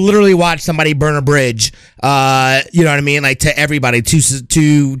like we literally watched somebody burn a bridge. You know what I mean? Like to everybody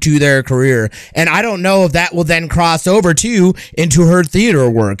to their career. And I don't know if that will then cross over too into her theater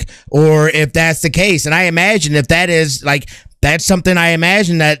work or if that's the case. And I imagine if that is like. That's something I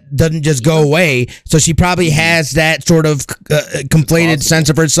imagine that doesn't just go away. So she probably has that sort of conflated sense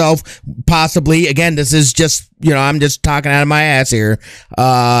of herself. Possibly. Again, this is just, I'm just talking out of my ass here.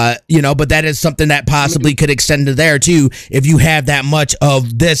 But that is something that possibly could extend to there too. If you have that much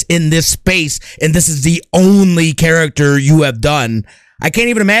of this in this space and this is the only character you have done. I can't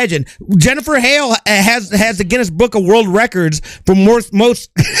even imagine. Jennifer Hale has the Guinness Book of World Records for most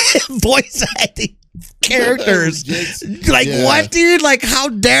voice acting characters. What, dude? Like, how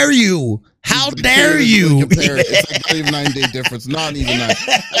dare you? How dare you? It's like not even 9-day difference. Not even that.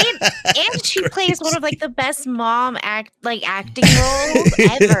 And she plays one of like the best mom acting roles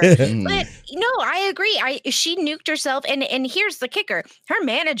ever. But no, I agree. She nuked herself, and here's the kicker: her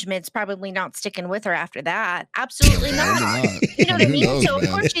management's probably not sticking with her after that. Absolutely not. You know what I mean? So of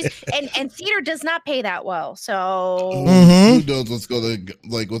course she's and theater does not pay that well. So who knows what's going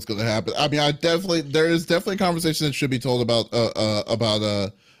to happen? I mean, there is definitely a conversation that should be told about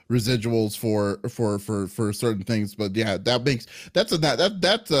residuals for certain things, but yeah,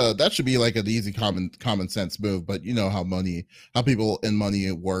 that should be like an easy common sense move. But you know how people in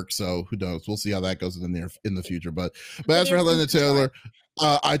money work, so who knows? We'll see how that goes in the future. But as for Helena Taylor,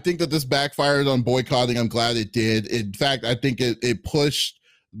 I think that this backfired on boycotting. I'm glad it did. In fact, I think it pushed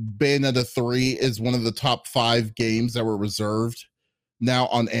Bayonetta 3 is one of the top 5 games that were reserved now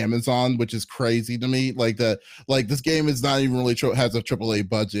on Amazon, which is crazy to me. Like this game is not even really has a AAA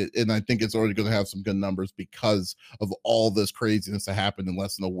budget, and I think it's already going to have some good numbers because of all this craziness that happened in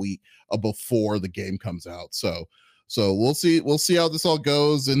less than a week before the game comes out. So we'll see how this all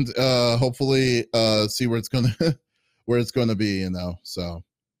goes, and hopefully see where it's gonna be. So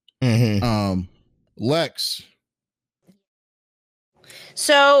Lex.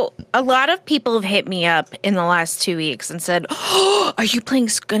 So a lot of people have hit me up in the last 2 weeks and said, "Oh, are you going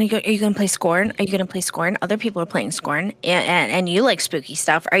to play Scorn? Are you going to play Scorn? Other people are playing Scorn, and you like spooky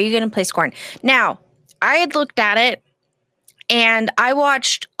stuff. Are you going to play Scorn?" Now, I had looked at it, and I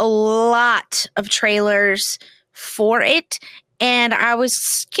watched a lot of trailers for it, and I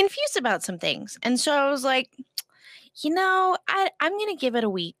was confused about some things. And so I was like, I'm going to give it a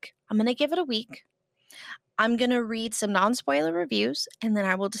week. I'm going to read some non-spoiler reviews, and then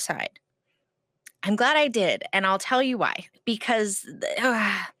I will decide. I'm glad I did, and I'll tell you why. Because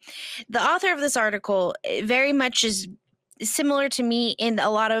the author of this article very much is similar to me in a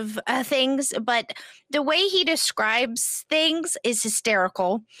lot of things, but the way he describes things is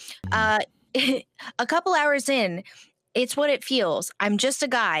hysterical. A couple hours in, it's what it feels. I'm just a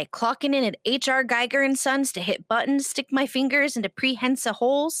guy clocking in at HR Geiger and Sons to hit buttons, stick my fingers into prehensile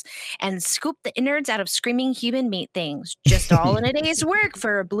holes, and scoop the innards out of screaming human meat things. Just all in a day's work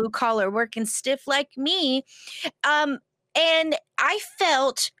for a blue-collar working stiff like me. And I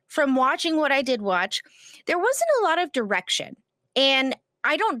felt from watching what I did watch, there wasn't a lot of direction. And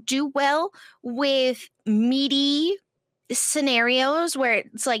I don't do well with meaty scenarios where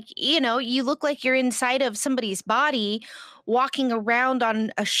it's like, you look like you're inside of somebody's body walking around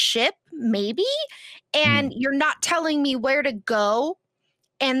on a ship, maybe, and you're not telling me where to go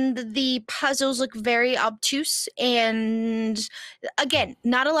and the puzzles look very obtuse, and again,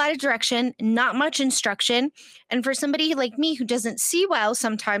 not a lot of direction, not much instruction. And for somebody like me who doesn't see well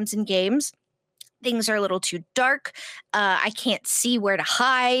sometimes in games, things are a little too dark. I can't see where to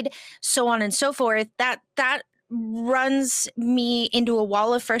hide, so on and so forth. That runs me into a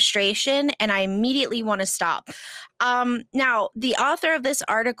wall of frustration, and I immediately want to stop. Now, the author of this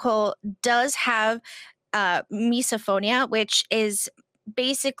article does have misophonia, which is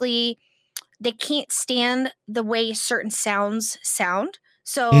basically they can't stand the way certain sounds sound.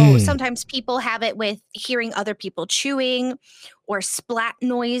 So sometimes people have it with hearing other people chewing or splat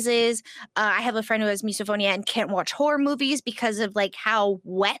noises. I have a friend who has misophonia and can't watch horror movies because of like how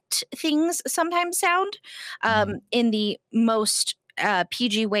wet things sometimes sound, in the most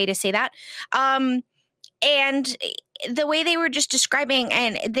PG way to say that. And the way they were just describing,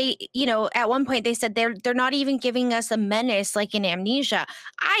 and they, at one point they said they're not even giving us a menace like in Amnesia.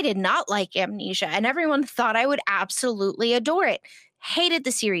 I did not like Amnesia, and everyone thought I would absolutely adore it. Hated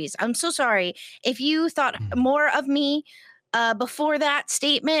the series. I'm so sorry. If you thought more of me before that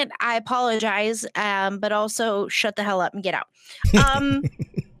statement, I apologize, but also shut the hell up and get out.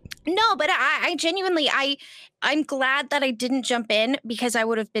 No, but I genuinely, I'm glad that I didn't jump in because I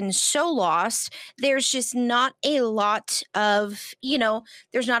would have been so lost. There's just not a lot of,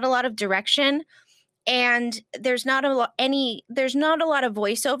 there's not a lot of direction, and there's not a lot of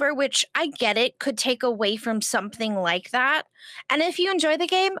voiceover, which I get it could take away from something like that. And if you enjoy the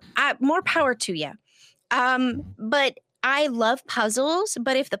game, more power to you. But I love puzzles,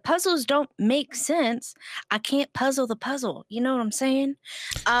 but if the puzzles don't make sense, I can't puzzle the puzzle. You know what I'm saying?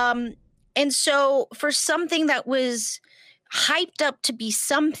 And so for something that was hyped up to be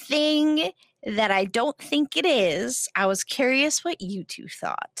something that I don't think it is, I was curious what you two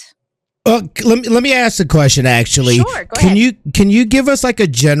thought. Let me ask a question. Actually, sure. Go ahead. Can you give us like a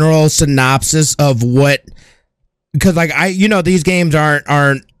general synopsis of what? Because like these games aren't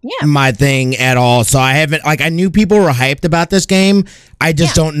my thing at all. So I haven't I knew people were hyped about this game. I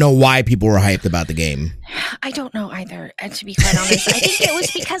just don't know why people were hyped about the game. I don't know either. To be quite honest, I think it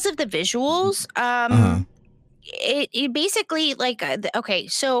was because of the visuals. It basically okay.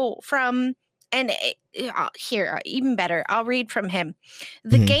 So from. And here, even better, I'll read from him.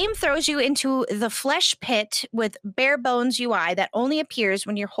 The game throws you into the flesh pit with bare bones UI that only appears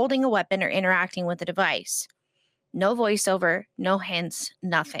when you're holding a weapon or interacting with a device. No voiceover, no hints,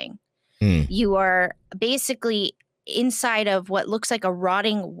 nothing. You are basically inside of what looks like a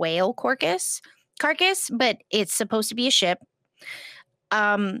rotting whale carcass, but it's supposed to be a ship.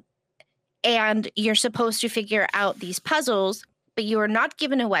 And you're supposed to figure out these puzzles, but you are not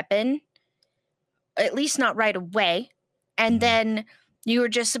given a weapon. At least not right away. And then you were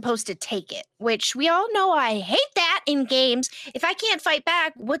just supposed to take it, which we all know I hate that in games. If I can't fight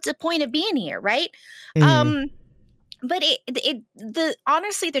back, what's the point of being here, right? But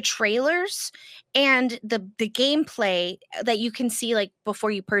honestly, the trailers and the gameplay that you can see like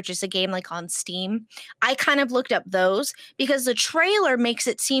before you purchase a game, like on Steam, I kind of looked up those because the trailer makes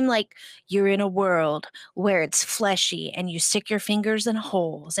it seem like you're in a world where it's fleshy and you stick your fingers in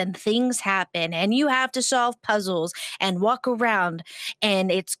holes and things happen and you have to solve puzzles and walk around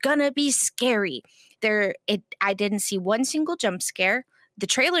and it's gonna be scary. I didn't see one single jump scare. The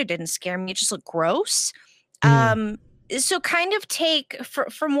trailer didn't scare me. It just looked gross. So kind of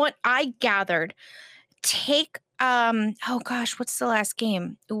from what I gathered, oh gosh, what's the last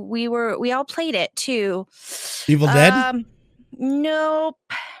game? We all played it too. Evil Dead? Nope.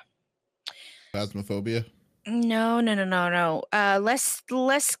 Phasmophobia? No. Less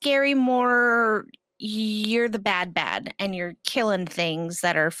scary, more you're the bad and you're killing things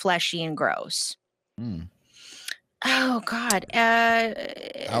that are fleshy and gross. Oh God.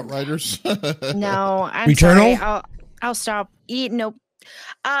 Outriders? No, I'm Returnal? sorry. I'll stop. Nope.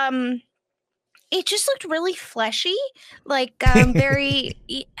 It just looked really fleshy, like very.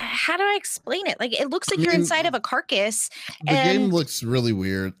 How do I explain it? Like it looks like you're inside of a carcass. The game looks really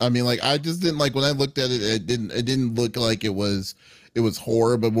weird. I mean, like I just didn't like when I looked at it. It didn't look like it was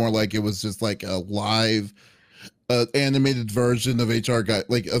horror, but more like it was just like a live animated version of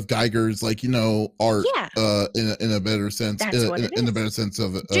of Geiger's art in a better sense. That's what it is. In a better sense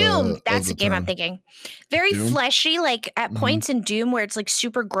of it. Doom. That's the game I'm thinking. Very Doom? Fleshy, like at points in Doom where it's like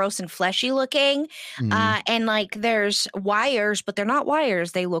super gross and fleshy looking. And like there's wires, but they're not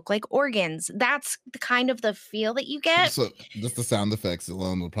wires. They look like organs. That's the kind of the feel that you get. So just the sound effects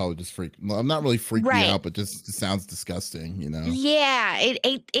alone will probably just I'm not really freaking me out, but just it sounds disgusting, Yeah,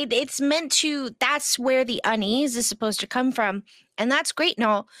 it's meant to, that's where the unease is supposed to come from. And that's great and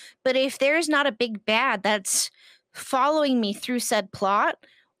all. But if there's not a big bad that's following me through said plot,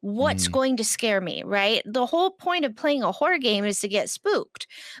 what's going to scare me, right? The whole point of playing a horror game is to get spooked.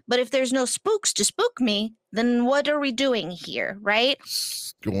 But if there's no spooks to spook me, then what are we doing here, right?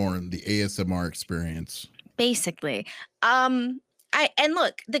 Scorn, the ASMR experience. Basically. And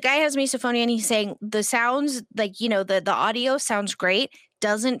look, the guy has misophonia and he's saying the sounds, like, the audio sounds great,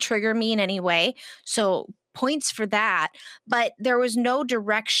 doesn't trigger me in any way. So points for that. But there was no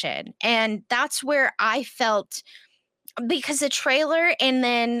direction. And that's where I felt, because the trailer and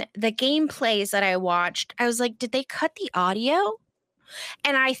then the gameplays that I watched, I was like, did they cut the audio?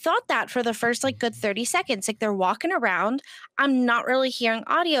 And I thought that for the first good 30 seconds, like they're walking around, I'm not really hearing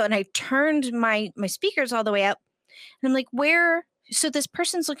audio. And I turned my speakers all the way up and I'm like, where? So this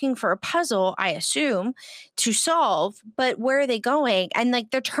person's looking for a puzzle, I assume, to solve, but where are they going? And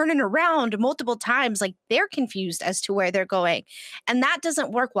they're turning around multiple times, like they're confused as to where they're going. And that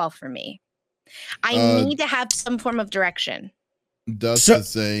doesn't work well for me. I need to have some form of direction. Dust is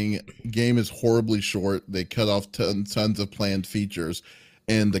saying game is horribly short. They cut off tons of planned features,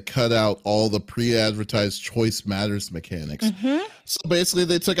 and they cut out all the pre-advertised choice matters mechanics. So basically,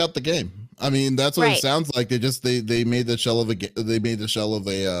 they took out the game. I mean, that's what it sounds like. They made the shell of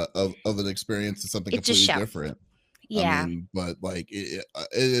an experience to something completely different. Yeah, I mean, but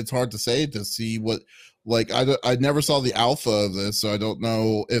it's hard to say to see what. I never saw the alpha of this, so I don't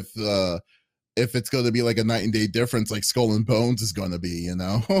know if it's going to be like a night and day difference, like Skull and Bones is going to be,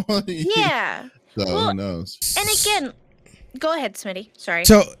 Yeah. So who knows? And again, go ahead, Smitty. Sorry.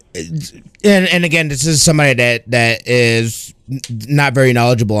 So, and again, this is somebody that is not very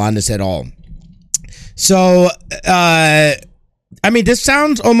knowledgeable on this at all. So, I mean, this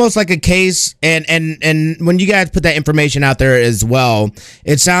sounds almost like a case, and when you guys put that information out there as well,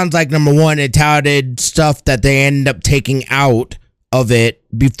 it sounds like, number one, it touted stuff that they end up taking out of it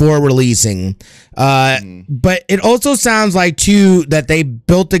before releasing. But it also sounds like, too, that they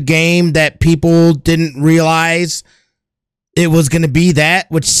built a game that people didn't realize it was going to be that,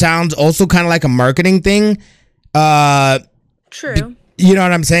 which sounds also kind of like a marketing thing. True. You know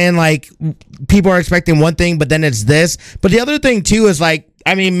what I'm saying? Like, people are expecting one thing, but then it's this. But the other thing, too, is I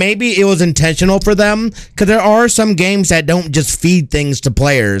mean, maybe it was intentional for them, because there are some games that don't just feed things to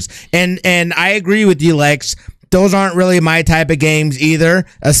players. And I agree with you, Lex. Those aren't really my type of games either,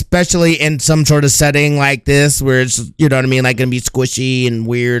 especially in some sort of setting like this where it's, you know what I mean, like, gonna be squishy and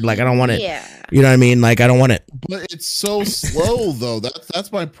weird. Like, I don't want it. Yeah. You know what I mean? Like, I don't want it. But it's so slow, though. That's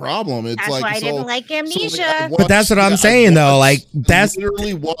my problem. It's that's why I didn't like Amnesia. But that's what I'm saying, though. Like, that's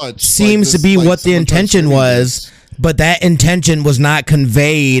seems to be what the intention was, but that intention was not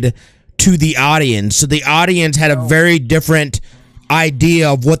conveyed to the audience. So the audience had a very different idea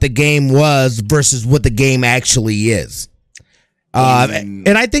of what the game was versus what the game actually is.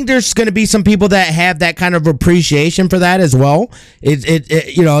 And I think there's going to be some people that have that kind of appreciation for that as well.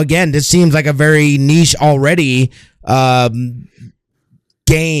 It you know, again, this seems like a very niche already game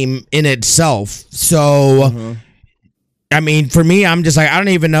in itself. So I mean, for me, I'm just like, I don't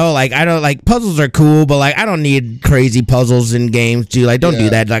even know. Like, I don't like puzzles are cool, but like, I don't need crazy puzzles in games. Dude, like, don't do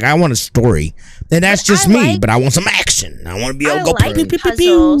that. Like, I want a story, and that's just me. But I want some action. I want to be able to go like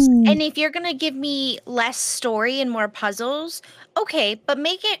puzzles. And if you're gonna give me less story and more puzzles, okay, but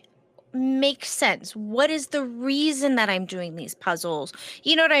make it make sense. What is the reason that I'm doing these puzzles?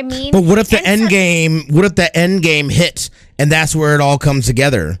 You know what I mean? But what if the end game? What if the end game hits, and that's where it all comes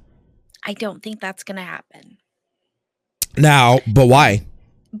together? I don't think that's gonna happen. Now, but why?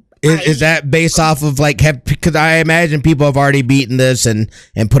 Is that based off of like, because I imagine people have already beaten this and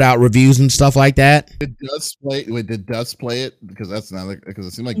put out reviews and stuff like that. Did Dust play it? Because that's not because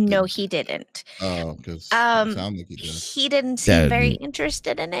it seemed like no, he didn't. Oh, because it sounded like he did. He didn't seem very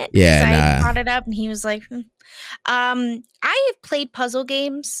interested in it. Yeah, I brought it up and he was like, I have played puzzle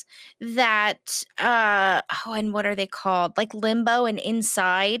games that and what are they called? Like Limbo and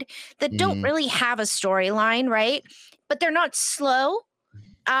Inside that don't really have a storyline, right? But they're not slow.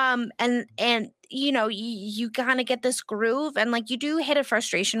 And you know, you kind of get this groove, and like you do hit a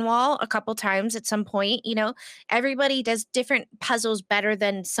frustration wall a couple times at some point. You know, everybody does different puzzles better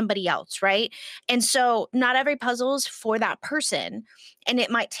than somebody else, right? And so not every puzzle is for that person, and it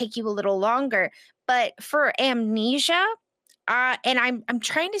might take you a little longer. But for Amnesia, and I'm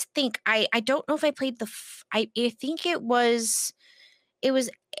trying to think. I don't know if I played I think it was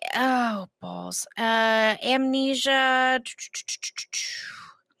oh balls. Amnesia.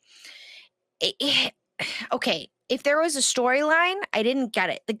 Okay, if there was a storyline, I didn't get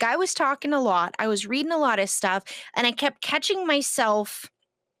it. The guy was talking a lot. I was reading a lot of stuff, and I kept catching myself.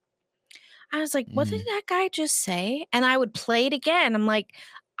 I was like, what did that guy just say? And I would play it again. I'm like,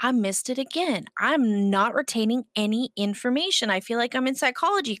 I missed it again. I'm not retaining any information. I feel like I'm in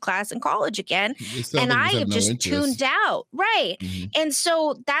psychology class in college again, and I have just tuned out. Right. And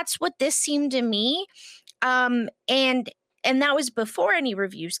so that's what this seemed to me. And that was before any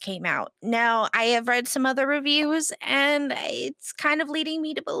reviews came out. Now, I have read some other reviews, and it's kind of leading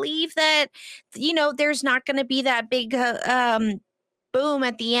me to believe that, there's not going to be that big boom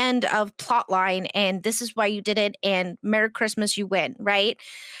at the end of plotline, and this is why you did it, and Merry Christmas, you win, right?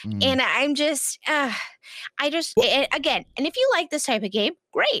 And I'm just, again, and if you like this type of game,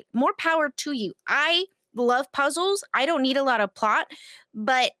 great, more power to you. I love puzzles. I don't need a lot of plot,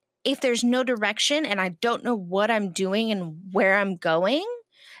 but if there's no direction and I don't know what I'm doing and where I'm going,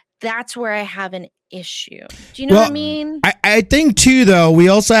 that's where I have an issue. Do you know what I mean? I think too, though, we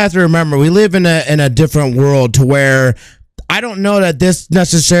also have to remember we live in a different world to where I don't know that this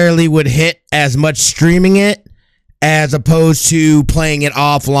necessarily would hit as much streaming it as opposed to playing it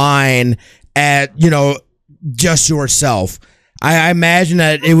offline at, just yourself. I imagine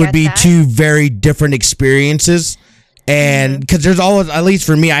that it would be two very different experiences. And because there's always, at least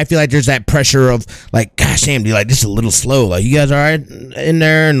for me, I feel like there's that pressure of like, gosh, damn, dude, like this is a little slow. Like, you guys all right in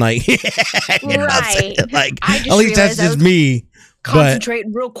there? And like, right. Like, at least that's just me.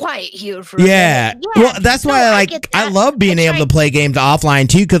 Concentrating real quiet here for a minute. Well, that's why I love being able to play games offline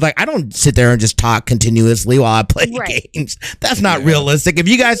too, because like I don't sit there and just talk continuously while I play games. That's not realistic. If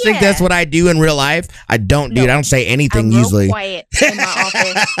you guys think that's what I do in real life, I don't, dude. I don't say anything I'm usually. Real quiet in my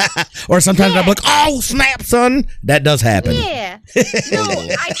office. Or sometimes I'm like, oh snap, son. That does happen. Yeah. No,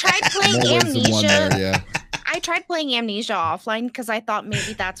 I tried playing Amnesia. I tried playing Amnesia offline because I thought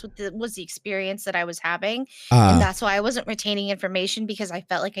maybe that's what was the experience that I was having. And that's why I wasn't retaining information, because I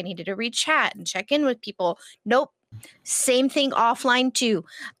felt like I needed to read chat and check in with people. Nope. Same thing offline too.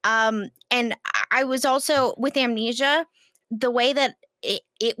 And I was also with Amnesia, the way that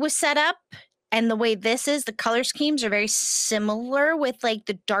it was set up and the way this is, the color schemes are very similar with like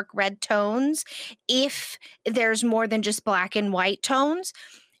the dark red tones. If there's more than just black and white tones,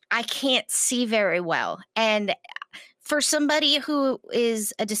 I can't see very well. And for somebody who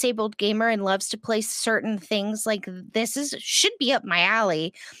is a disabled gamer and loves to play certain things, like this should be up my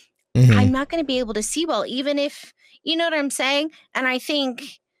alley. I'm not going to be able to see well, even if, you know what I'm saying? And I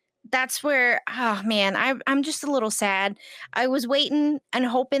think that's where, oh man, I'm just a little sad. I was waiting and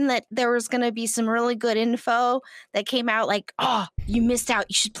hoping that there was going to be some really good info that came out like, oh, you missed out,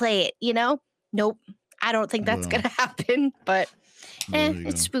 you should play it, Nope. I don't think that's going to happen, but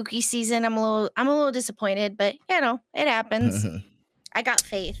it's spooky season. I'm a little disappointed, but it happens. I got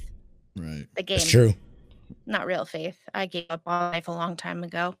faith. Right. The game. It's true. Not real faith. I gave up on life a long time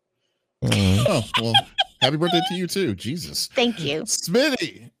ago. Oh, well, happy birthday to you too. Jesus. Thank you.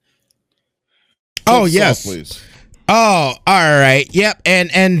 Smitty. Oh, yes. Please. Oh, all right. Yep.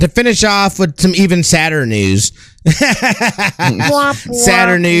 And to finish off with some even sadder news.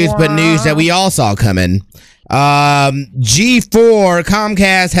 Sadder news, but news that we all saw coming. G4,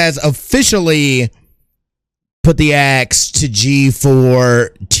 Comcast has officially put the axe to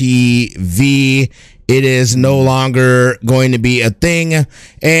G4 TV. It is no longer going to be a thing.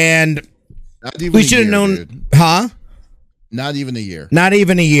 And we should have known, dude. Huh? Not even a year. Not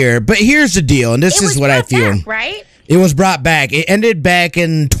even a year. But here's the deal, and this is what I feel. Back, right? It was brought back. It ended back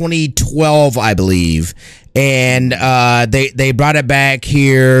in 2012, I believe. And they brought it back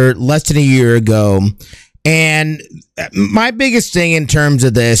here less than a year ago. And my biggest thing in terms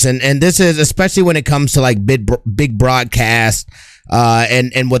of this, and this is especially when it comes to like big broadcast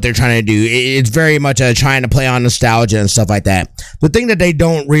and what they're trying to do, it's very much trying to play on nostalgia and stuff like that. The thing that they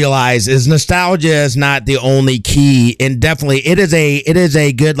don't realize is nostalgia is not the only key, and definitely it is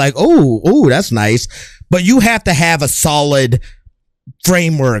a good like, oh that's nice, but you have to have a solid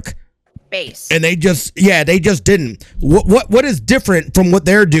framework. Base. And they just didn't. What is different from what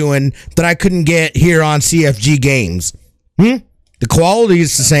they're doing that I couldn't get here on CFG games? The quality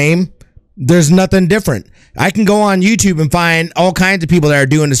is the same. There's nothing different. I can go on YouTube and find all kinds of people that are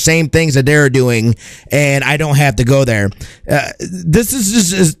doing the same things that they're doing, and I don't have to go there. This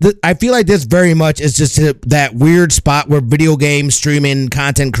is just, I feel like this very much is just that weird spot where video game streaming,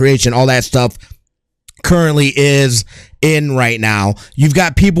 content creation, all that stuff currently is in right now. You've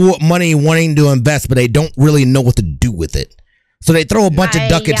got people with money wanting to invest, but they don't really know what to do with it. So they throw a bunch of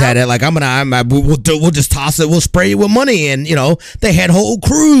ducats at it, like we'll just toss it, we'll spray it with money, and they had whole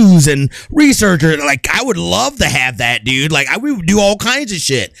crews and researchers. Like I would love to have that, dude. Like we would do all kinds of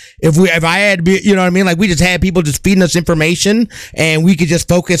shit if I had to be, you know what I mean? Like we just had people just feeding us information, and we could just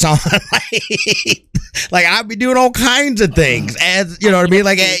focus on like I'd be doing all kinds of things, as you know what I mean?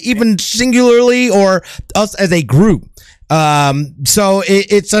 Like even singularly or us as a group. So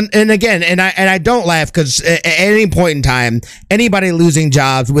and again, and I don't laugh because at any point in time, anybody losing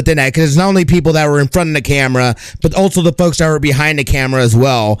jobs within that, because it's not only people that were in front of the camera, but also the folks that were behind the camera as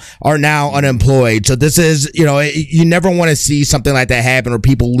well are now unemployed. So this is, you never want to see something like that happen or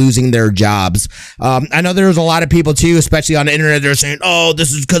people losing their jobs. I know there's a lot of people too, especially on the internet, they're saying, oh,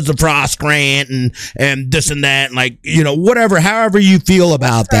 this is because of Frost grant and this and that, and like, whatever, however you feel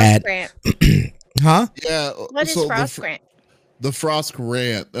about that. Huh? Yeah. What is Frost grant? The Frost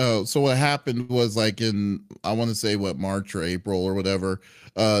grant. So what happened was like in, I want to say March or April or whatever.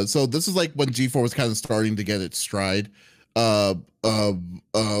 So this is like when G4 was kind of starting to get its stride. What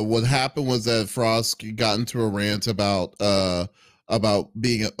happened was that Frost got into a rant about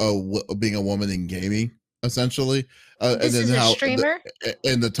being a woman in gaming, essentially. This and then is a how streamer?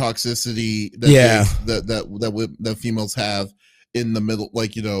 and the toxicity that females have in the middle,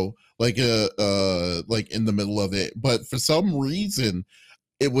 like in the middle of it. But for some reason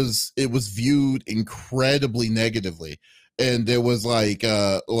it was viewed incredibly negatively, and there was and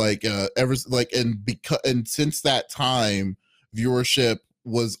since that time viewership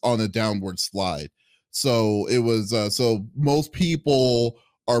was on a downward slide. So it was so most people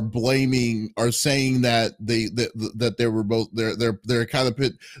are saying that they were both they're kind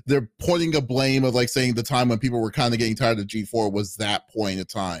of they're pointing a blame of like saying the time when people were kind of getting tired of G4 was that point in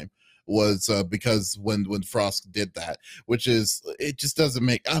time, was because when Frost did that, which is, it just doesn't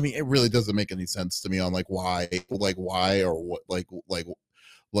make, I mean, it really doesn't make any sense to me on why or what,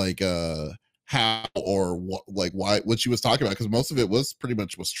 how or what she was talking about, because most of it was pretty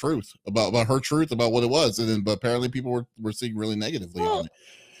much truth about her truth about what it was, and then but apparently people were seeing really negatively on it.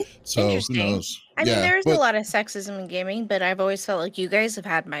 So who knows? I mean, there's a lot of sexism in gaming, but I've always felt like you guys have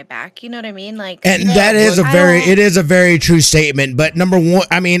had my back. You know what I mean? Like, and that is it is a very true statement. But number one,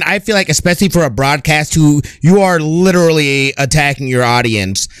 I mean, I feel like especially for a broadcast, you are literally attacking your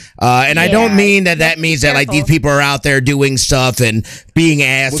audience. And I don't mean that means that like these people are out there doing stuff and being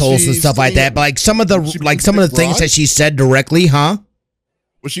assholes and stuff like that. But like some of the things that she said directly, huh?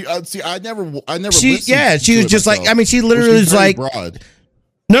 Well, she see, I never. She was just like, I mean, she literally was like. Broad.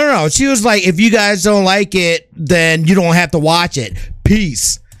 No. She was like, if you guys don't like it, then you don't have to watch it.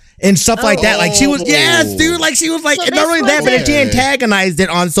 Peace. And stuff like that. Like she was, yes, dude. Like she was like, so not only that, but she antagonized it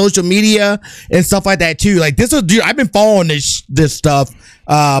on social media and stuff like that too. Like this was, dude, I've been following this stuff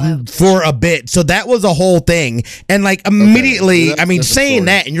for a bit. So that was a whole thing. And like immediately, I mean, saying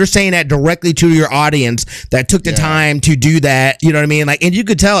that, and you're saying that directly to your audience that took the time to do that. You know what I mean? Like, and you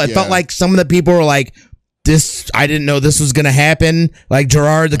could tell it felt like some of the people were like, I didn't know this was gonna happen. Like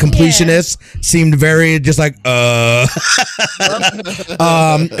Gerard, the completionist, seemed very just like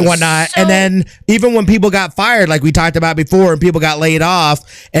whatnot. And then even when people got fired, like we talked about before, and people got laid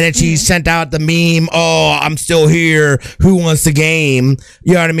off, and then she sent out the meme, "Oh, I'm still here. Who wants the game?"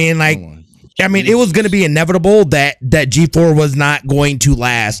 You know what I mean? Like. I mean, it was going to be inevitable that G4 was not going to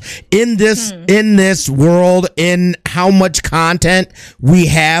last in this world, in how much content we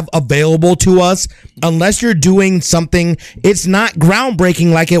have available to us. Unless you're doing something, it's not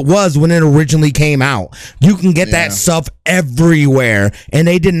groundbreaking like it was when it originally came out. You can get that stuff everywhere, and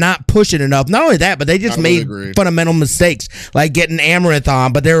they did not push it enough. Not only that, but they just made fundamental mistakes, like getting Amaranth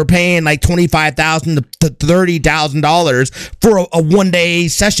on, but they were paying like $25,000 to $30,000 for a one-day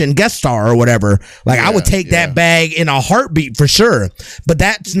session guest star or whatever. Like I would take that bag in a heartbeat for sure, but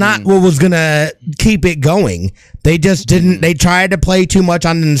that's not what was gonna keep it going. They just didn't. They tried to play too much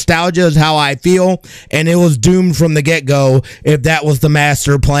on the nostalgia, is how I feel, and it was doomed from the get-go if that was the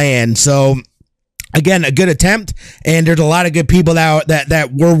master plan. So again, a good attempt, and there's a lot of good people that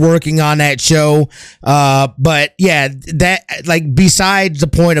were working on that show. But yeah, that, like, besides the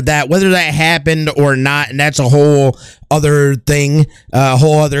point of that, whether that happened or not, and that's a whole other thing, a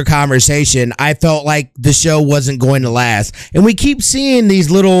whole other conversation, I felt like the show wasn't going to last. And we keep seeing these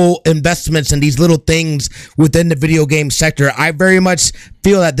little investments and these little things within the video game sector. I very much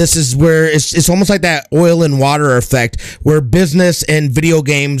feel that this is where it's almost like that oil and water effect, where business and video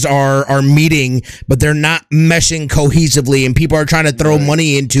games are meeting, but they're not meshing cohesively, and people are trying to throw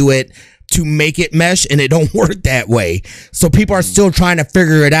money into it to make it mesh, and it don't work that way. So people are still trying to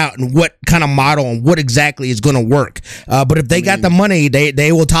figure it out and what kind of model and what exactly is going to work. But if they got the money,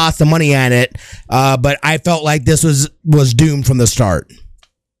 they will toss the money at it. But I felt like this was doomed from the start.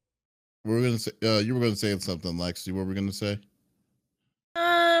 You were going to say something, Lexi. What were we going to say?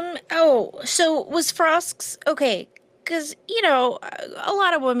 So was Frost's okay? Because, you know, a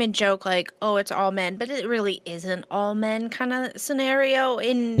lot of women joke like, oh, it's all men, but it really isn't all men kind of scenario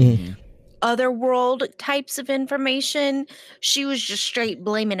in other world types of information. She was just straight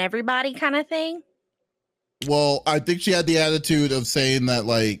blaming everybody kind of thing. Well, I think she had the attitude of saying that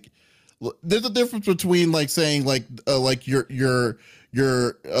like there's a difference between like saying like you're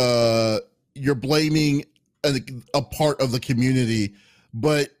blaming a part of the community,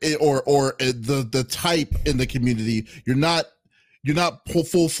 but the type in the community. You're not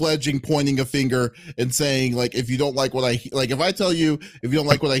full-fledged pointing a finger and saying like if you don't like what if I tell you if you don't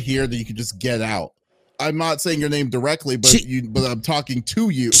like what I hear, then you can just get out. I'm not saying your name directly, but I'm talking to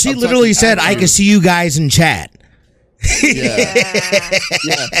you. She literally said, "I can see you guys in chat." Yeah.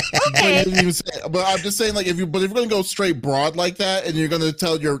 Okay. But I'm just saying, like, if you're going to go straight broad like that, and you're going to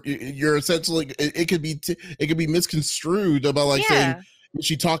tell you're essentially, it could be misconstrued about like saying, is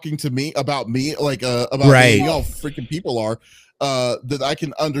she talking to me about me, like about right. me, all freaking people are. That I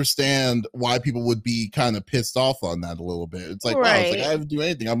can understand why people would be kind of pissed off on that a little bit. It's like, wow, it's like I haven't do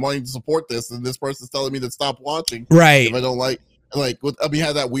anything. I'm wanting to support this, and this person's telling me to stop watching. Right. If I don't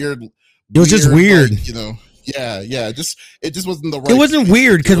had that weird. It was just weird, like, you know. Yeah. It just wasn't the right. It wasn't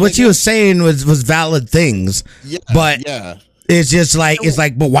weird because what she was saying was valid things. Yeah. But it's just like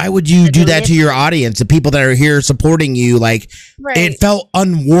but why would you do that to your audience, the people that are here supporting you? Like, it felt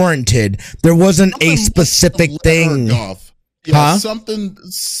unwarranted. There wasn't a specific thing. Yeah, something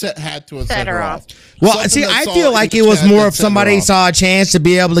had to have set her off. Well, see, I feel like it was more if somebody saw a chance to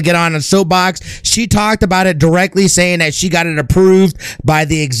be able to get on a soapbox. She talked about it directly, saying that she got it approved by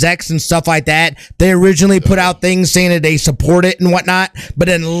the execs and stuff like that. They originally put out things saying that they support it and whatnot, but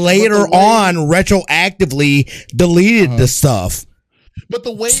then later on, retroactively deleted the stuff. But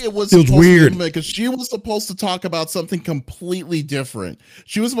the way it was weird because she was supposed to talk about something completely different.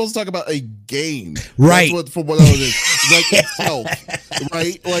 She was supposed to talk about a game, right? For what it is, like itself,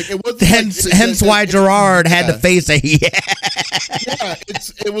 right? Like it was. Hence why Gerard had to face it.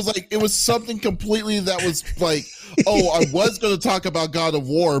 It was something completely that was like, oh, I was going to talk about God of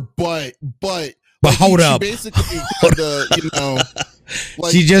War, but like, hold up, basically, you know.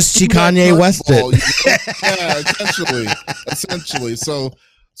 Like, she Kanye West it. Essentially. So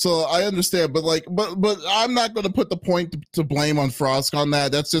I understand, but I'm not going to put the point to blame on Frost on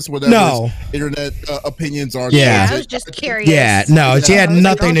that. That's just whatever internet opinions are. Yeah, I was just curious. Yeah, no, she had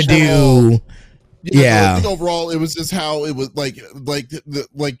nothing to do. I think overall it was just how it was like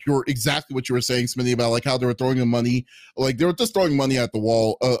you're exactly what you were saying, Smitty, about like how they were throwing the money, like they were just throwing money at the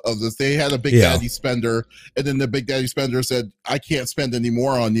wall of this. They had a big daddy spender, and then the big daddy spender said, "I can't spend any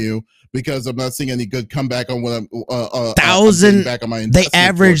more on you because I'm not seeing any good comeback on what I'm back on my investment." They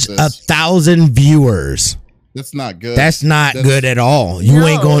averaged 1,000 viewers. That's not good. That's not good at all. You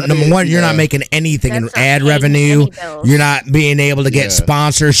ain't going. Number one, you're not making anything in ad revenue. You're not being able to get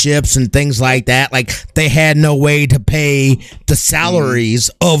sponsorships and things like that. Like they had no way to pay the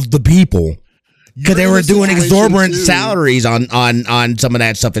salaries of the people because they were doing exorbitant salaries on some of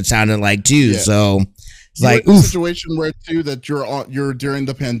that stuff. It sounded like too. So it's like a situation where too that you're during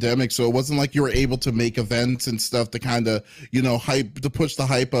the pandemic, so it wasn't like you were able to make events and stuff to kind of push the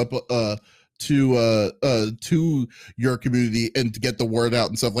hype up. To your community and to get the word out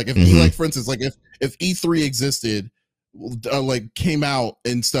and stuff. Like if like for instance, like if E3 existed, like came out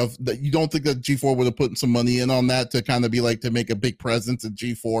and stuff, that you don't think that G4 would have put some money in on that to kind of be like to make a big presence at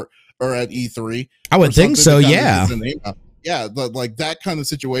G4 or at E3? I would think so. Yeah. But like that kind of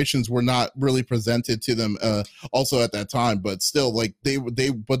situations were not really presented to them also at that time, but still like they were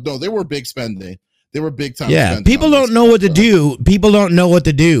big spending. They were big time. Yeah. People don't know what to do. People don't know what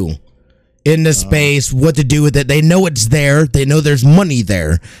to do in the space, what to do with it. They know it's there. They know there's money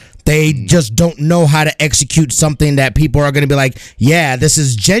there. They just don't know how to execute something that people are going to be like, yeah, this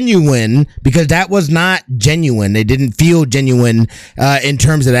is genuine, because that was not genuine. They didn't feel genuine in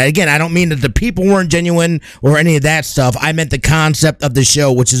terms of that. Again, I don't mean that the people weren't genuine or any of that stuff. I meant the concept of the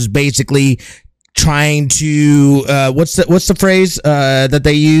show, which is basically trying to what's the phrase that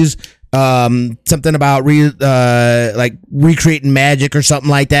they use? Something about like recreating magic or something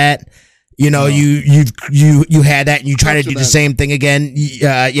like that. You know, you had that and you try to do the same thing again.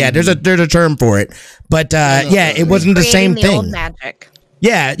 There's a term for it, but it wasn't the same thing. Old magic.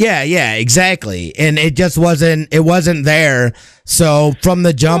 Yeah, exactly. And it just wasn't there. So from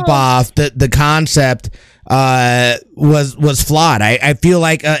the jump off, the concept was flawed. I feel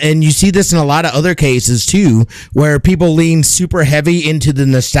like, and you see this in a lot of other cases too, where people lean super heavy into the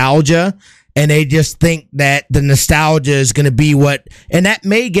nostalgia. And they just think that the nostalgia is going to be and that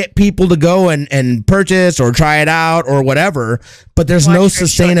may get people to go and purchase or try it out or whatever, but there's no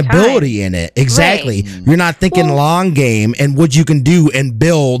sustainability in it. Exactly. Right. You're not thinking long game and what you can do and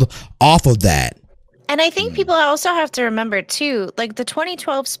build off of that. And I think people also have to remember too, like the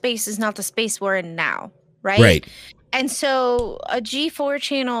 2012 space is not the space we're in now, right? Right. And so a G4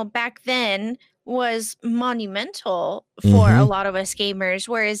 channel back then was monumental for a lot of us gamers,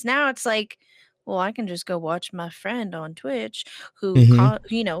 whereas now it's like, well, I can just go watch my friend on Twitch who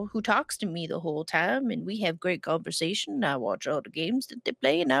who talks to me the whole time, and we have great conversation, and I watch all the games that they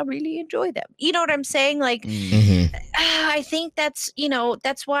play, and I really enjoy them. You know what I'm saying? Like, I think that's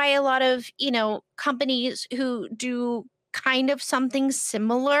why a lot of companies who do kind of something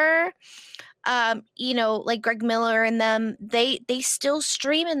similar, like Greg Miller and them, they still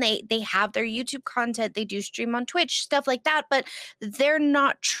stream, and they have their YouTube content. They do stream on Twitch, stuff like that, but they're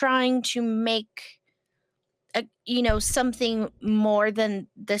not trying to make something more than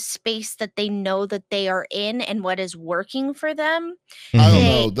the space that they know that they are in and what is working for them. I don't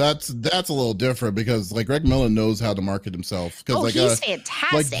know. That's a little different, because like Greg Miller knows how to market himself. He's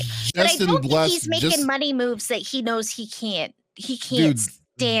fantastic. But I don't think he's making money moves that he knows he can't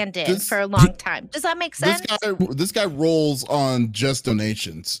stand in for a long time. Does that make sense? This guy rolls on just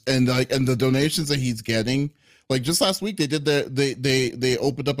donations, and the donations that he's getting, like just last week they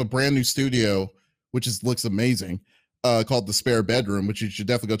opened up a brand new studio, which looks amazing, called The Spare Bedroom, which you should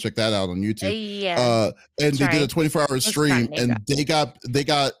definitely go check that out on YouTube. And they did a 24-hour stream, and they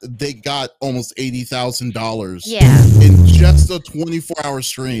got almost $80,000 in just a 24-hour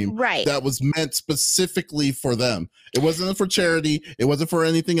stream. Right. That was meant specifically for them. It wasn't for charity. It wasn't for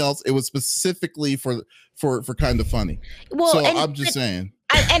anything else. It was specifically for Kind of Funny. Well, so I'm just saying.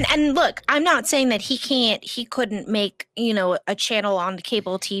 And look, I'm not saying that he couldn't make, a channel on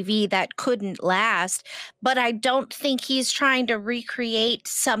cable TV that couldn't last, but I don't think he's trying to recreate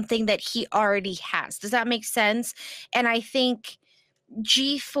something that he already has. Does that make sense? And I think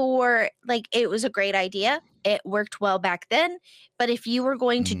G4, like, it was a great idea. It worked well back then, but if you were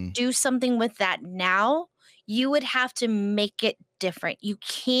going to do something with that now, you would have to make it different. You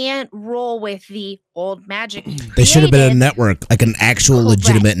can't roll with the old magic. They should have been a network, like an actual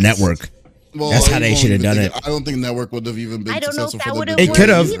legitimate network. Well, that's how they should have done it. I don't think network would have even been successful for them. It could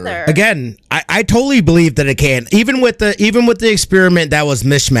have. Again, I totally believe that it can. Even with the experiment that was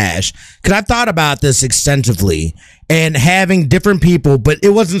Mishmash, because I've thought about this extensively, and having different people, but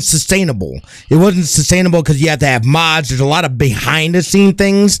it wasn't sustainable. It wasn't sustainable because you have to have mods. There's a lot of behind the scene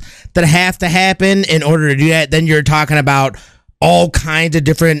things that have to happen in order to do that. Then you're talking about all kinds of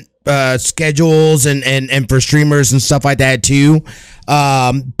different schedules and for streamers and stuff like that too.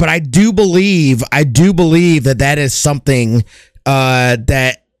 But I do believe that is something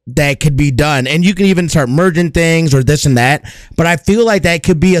that could be done, and you can even start merging things or this and that. But I feel like that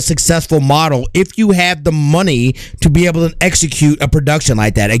could be a successful model if you have the money to be able to execute a production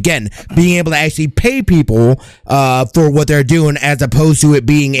like that. Again, being able to actually pay people for what they're doing, as opposed to it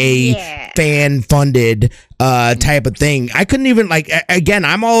being a fan funded type of thing. I couldn't even, like, again,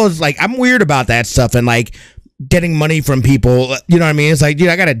 I'm always like, I'm weird about that stuff, and like getting money from people, you know what I mean? It's like, dude,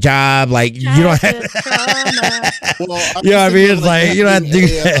 I got a job, like, you don't have well, you know what I mean? It's like, you don't have to do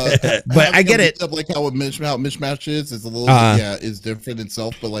that. But I get it. Like how Mishmash is a little is different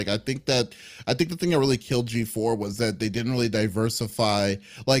itself, but like I think the thing that really killed G4 was that they didn't really diversify,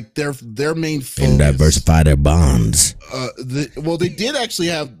 like their main focus. And diversify their bonds. They did actually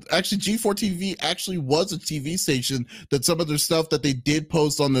G4 TV actually was a TV station that some of their stuff that they did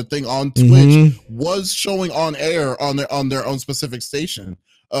post on the thing on Twitch was showing on air on their own specific station.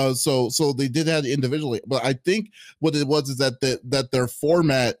 So they did that individually, but I think what it was is that their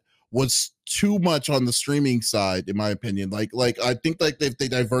format was too much on the streaming side, in my opinion. Like I think like they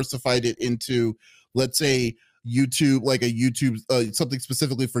diversified it into, let's say, YouTube, like a YouTube something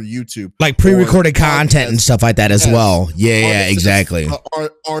specifically for YouTube, like pre-recorded content and stuff like that as well. Yeah, exactly.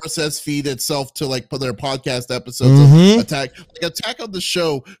 RSS feed itself to like put their podcast episodes. Attack on the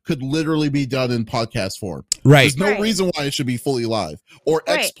Show could literally be done in podcast form. Right. There's no reason why it should be fully live. Or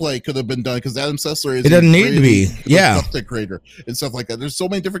X-Play could have been done, because Adam Sessler is. It doesn't need to be. Content creator and stuff like that. There's so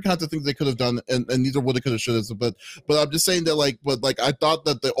many different kinds of things they could have done, and neither woulda, coulda, shoulda. But I'm just saying that I thought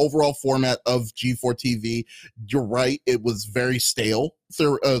that the overall format of G4 TV, you're right, it was very stale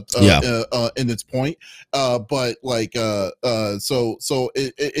in its point, but like so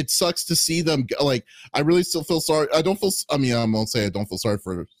it sucks to see them, like, I really still feel sorry. I won't say I don't feel sorry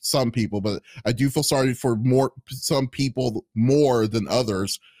for some people, but I do feel sorry for some people more than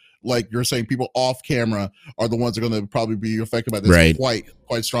others. Like you're saying, people off camera are the ones that are going to probably be affected by this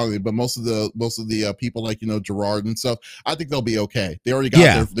quite strongly. But most of the people, like, Gerard and stuff, I think they'll be okay. They already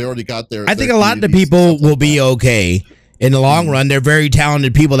got their. I think a lot of the people will be okay in the long run. They're very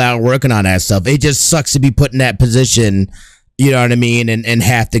talented people that are working on that stuff. It just sucks to be put in that position. You know what I mean, and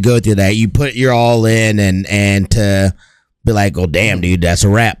have to go through that. You put your all in, and to be like, oh damn, dude, that's a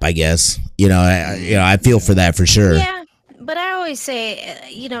wrap. I guess I feel for that for sure. Yeah. But I always say,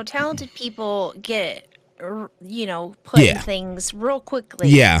 talented people get, put in things real quickly.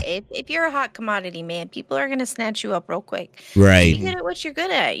 Yeah. If you're a hot commodity, man, people are going to snatch you up real quick. Right. Be good at what you're good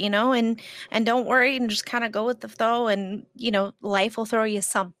at, and don't worry and just kind of go with the flow, and, life will throw you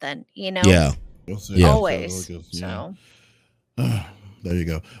something, Yeah. Always. So. There you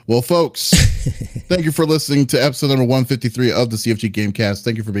go. Well, folks, thank you for listening to episode number 153 of the CFG Gamecast.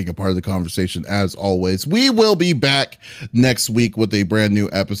 Thank you for being a part of the conversation, as always. We will be back next week with a brand new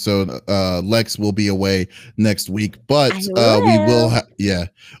episode. Lex will be away next week, but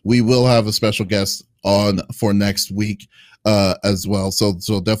we will have a special guest on for next week as well. So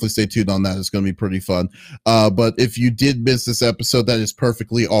definitely stay tuned on that. It's going to be pretty fun. But if you did miss this episode, that is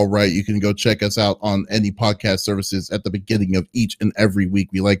perfectly all right. You can go check us out on any podcast services at the beginning of each and every week.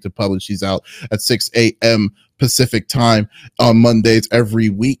 We like to publish these out at 6 a.m. Pacific time on Mondays every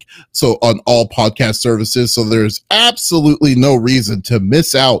week. So on all podcast services. So there's absolutely no reason to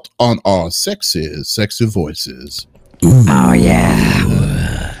miss out on our sexy voices. Ooh. Oh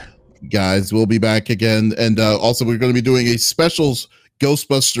yeah. Guys, we'll be back again, and also we're going to be doing a special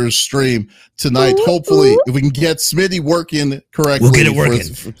Ghostbusters stream tonight. Hopefully, if we can get Smitty working correctly, we'll get it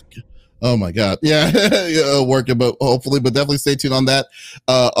working. Oh my God, yeah, working, but definitely stay tuned on that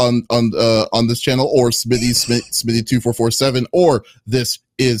on this channel, or Smitty 2447, or This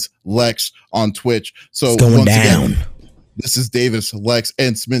Is Lex on Twitch. So it's going down. Again, this is Davis, Lex,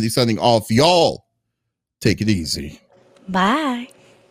 and Smitty signing off. Y'all, take it easy. Bye.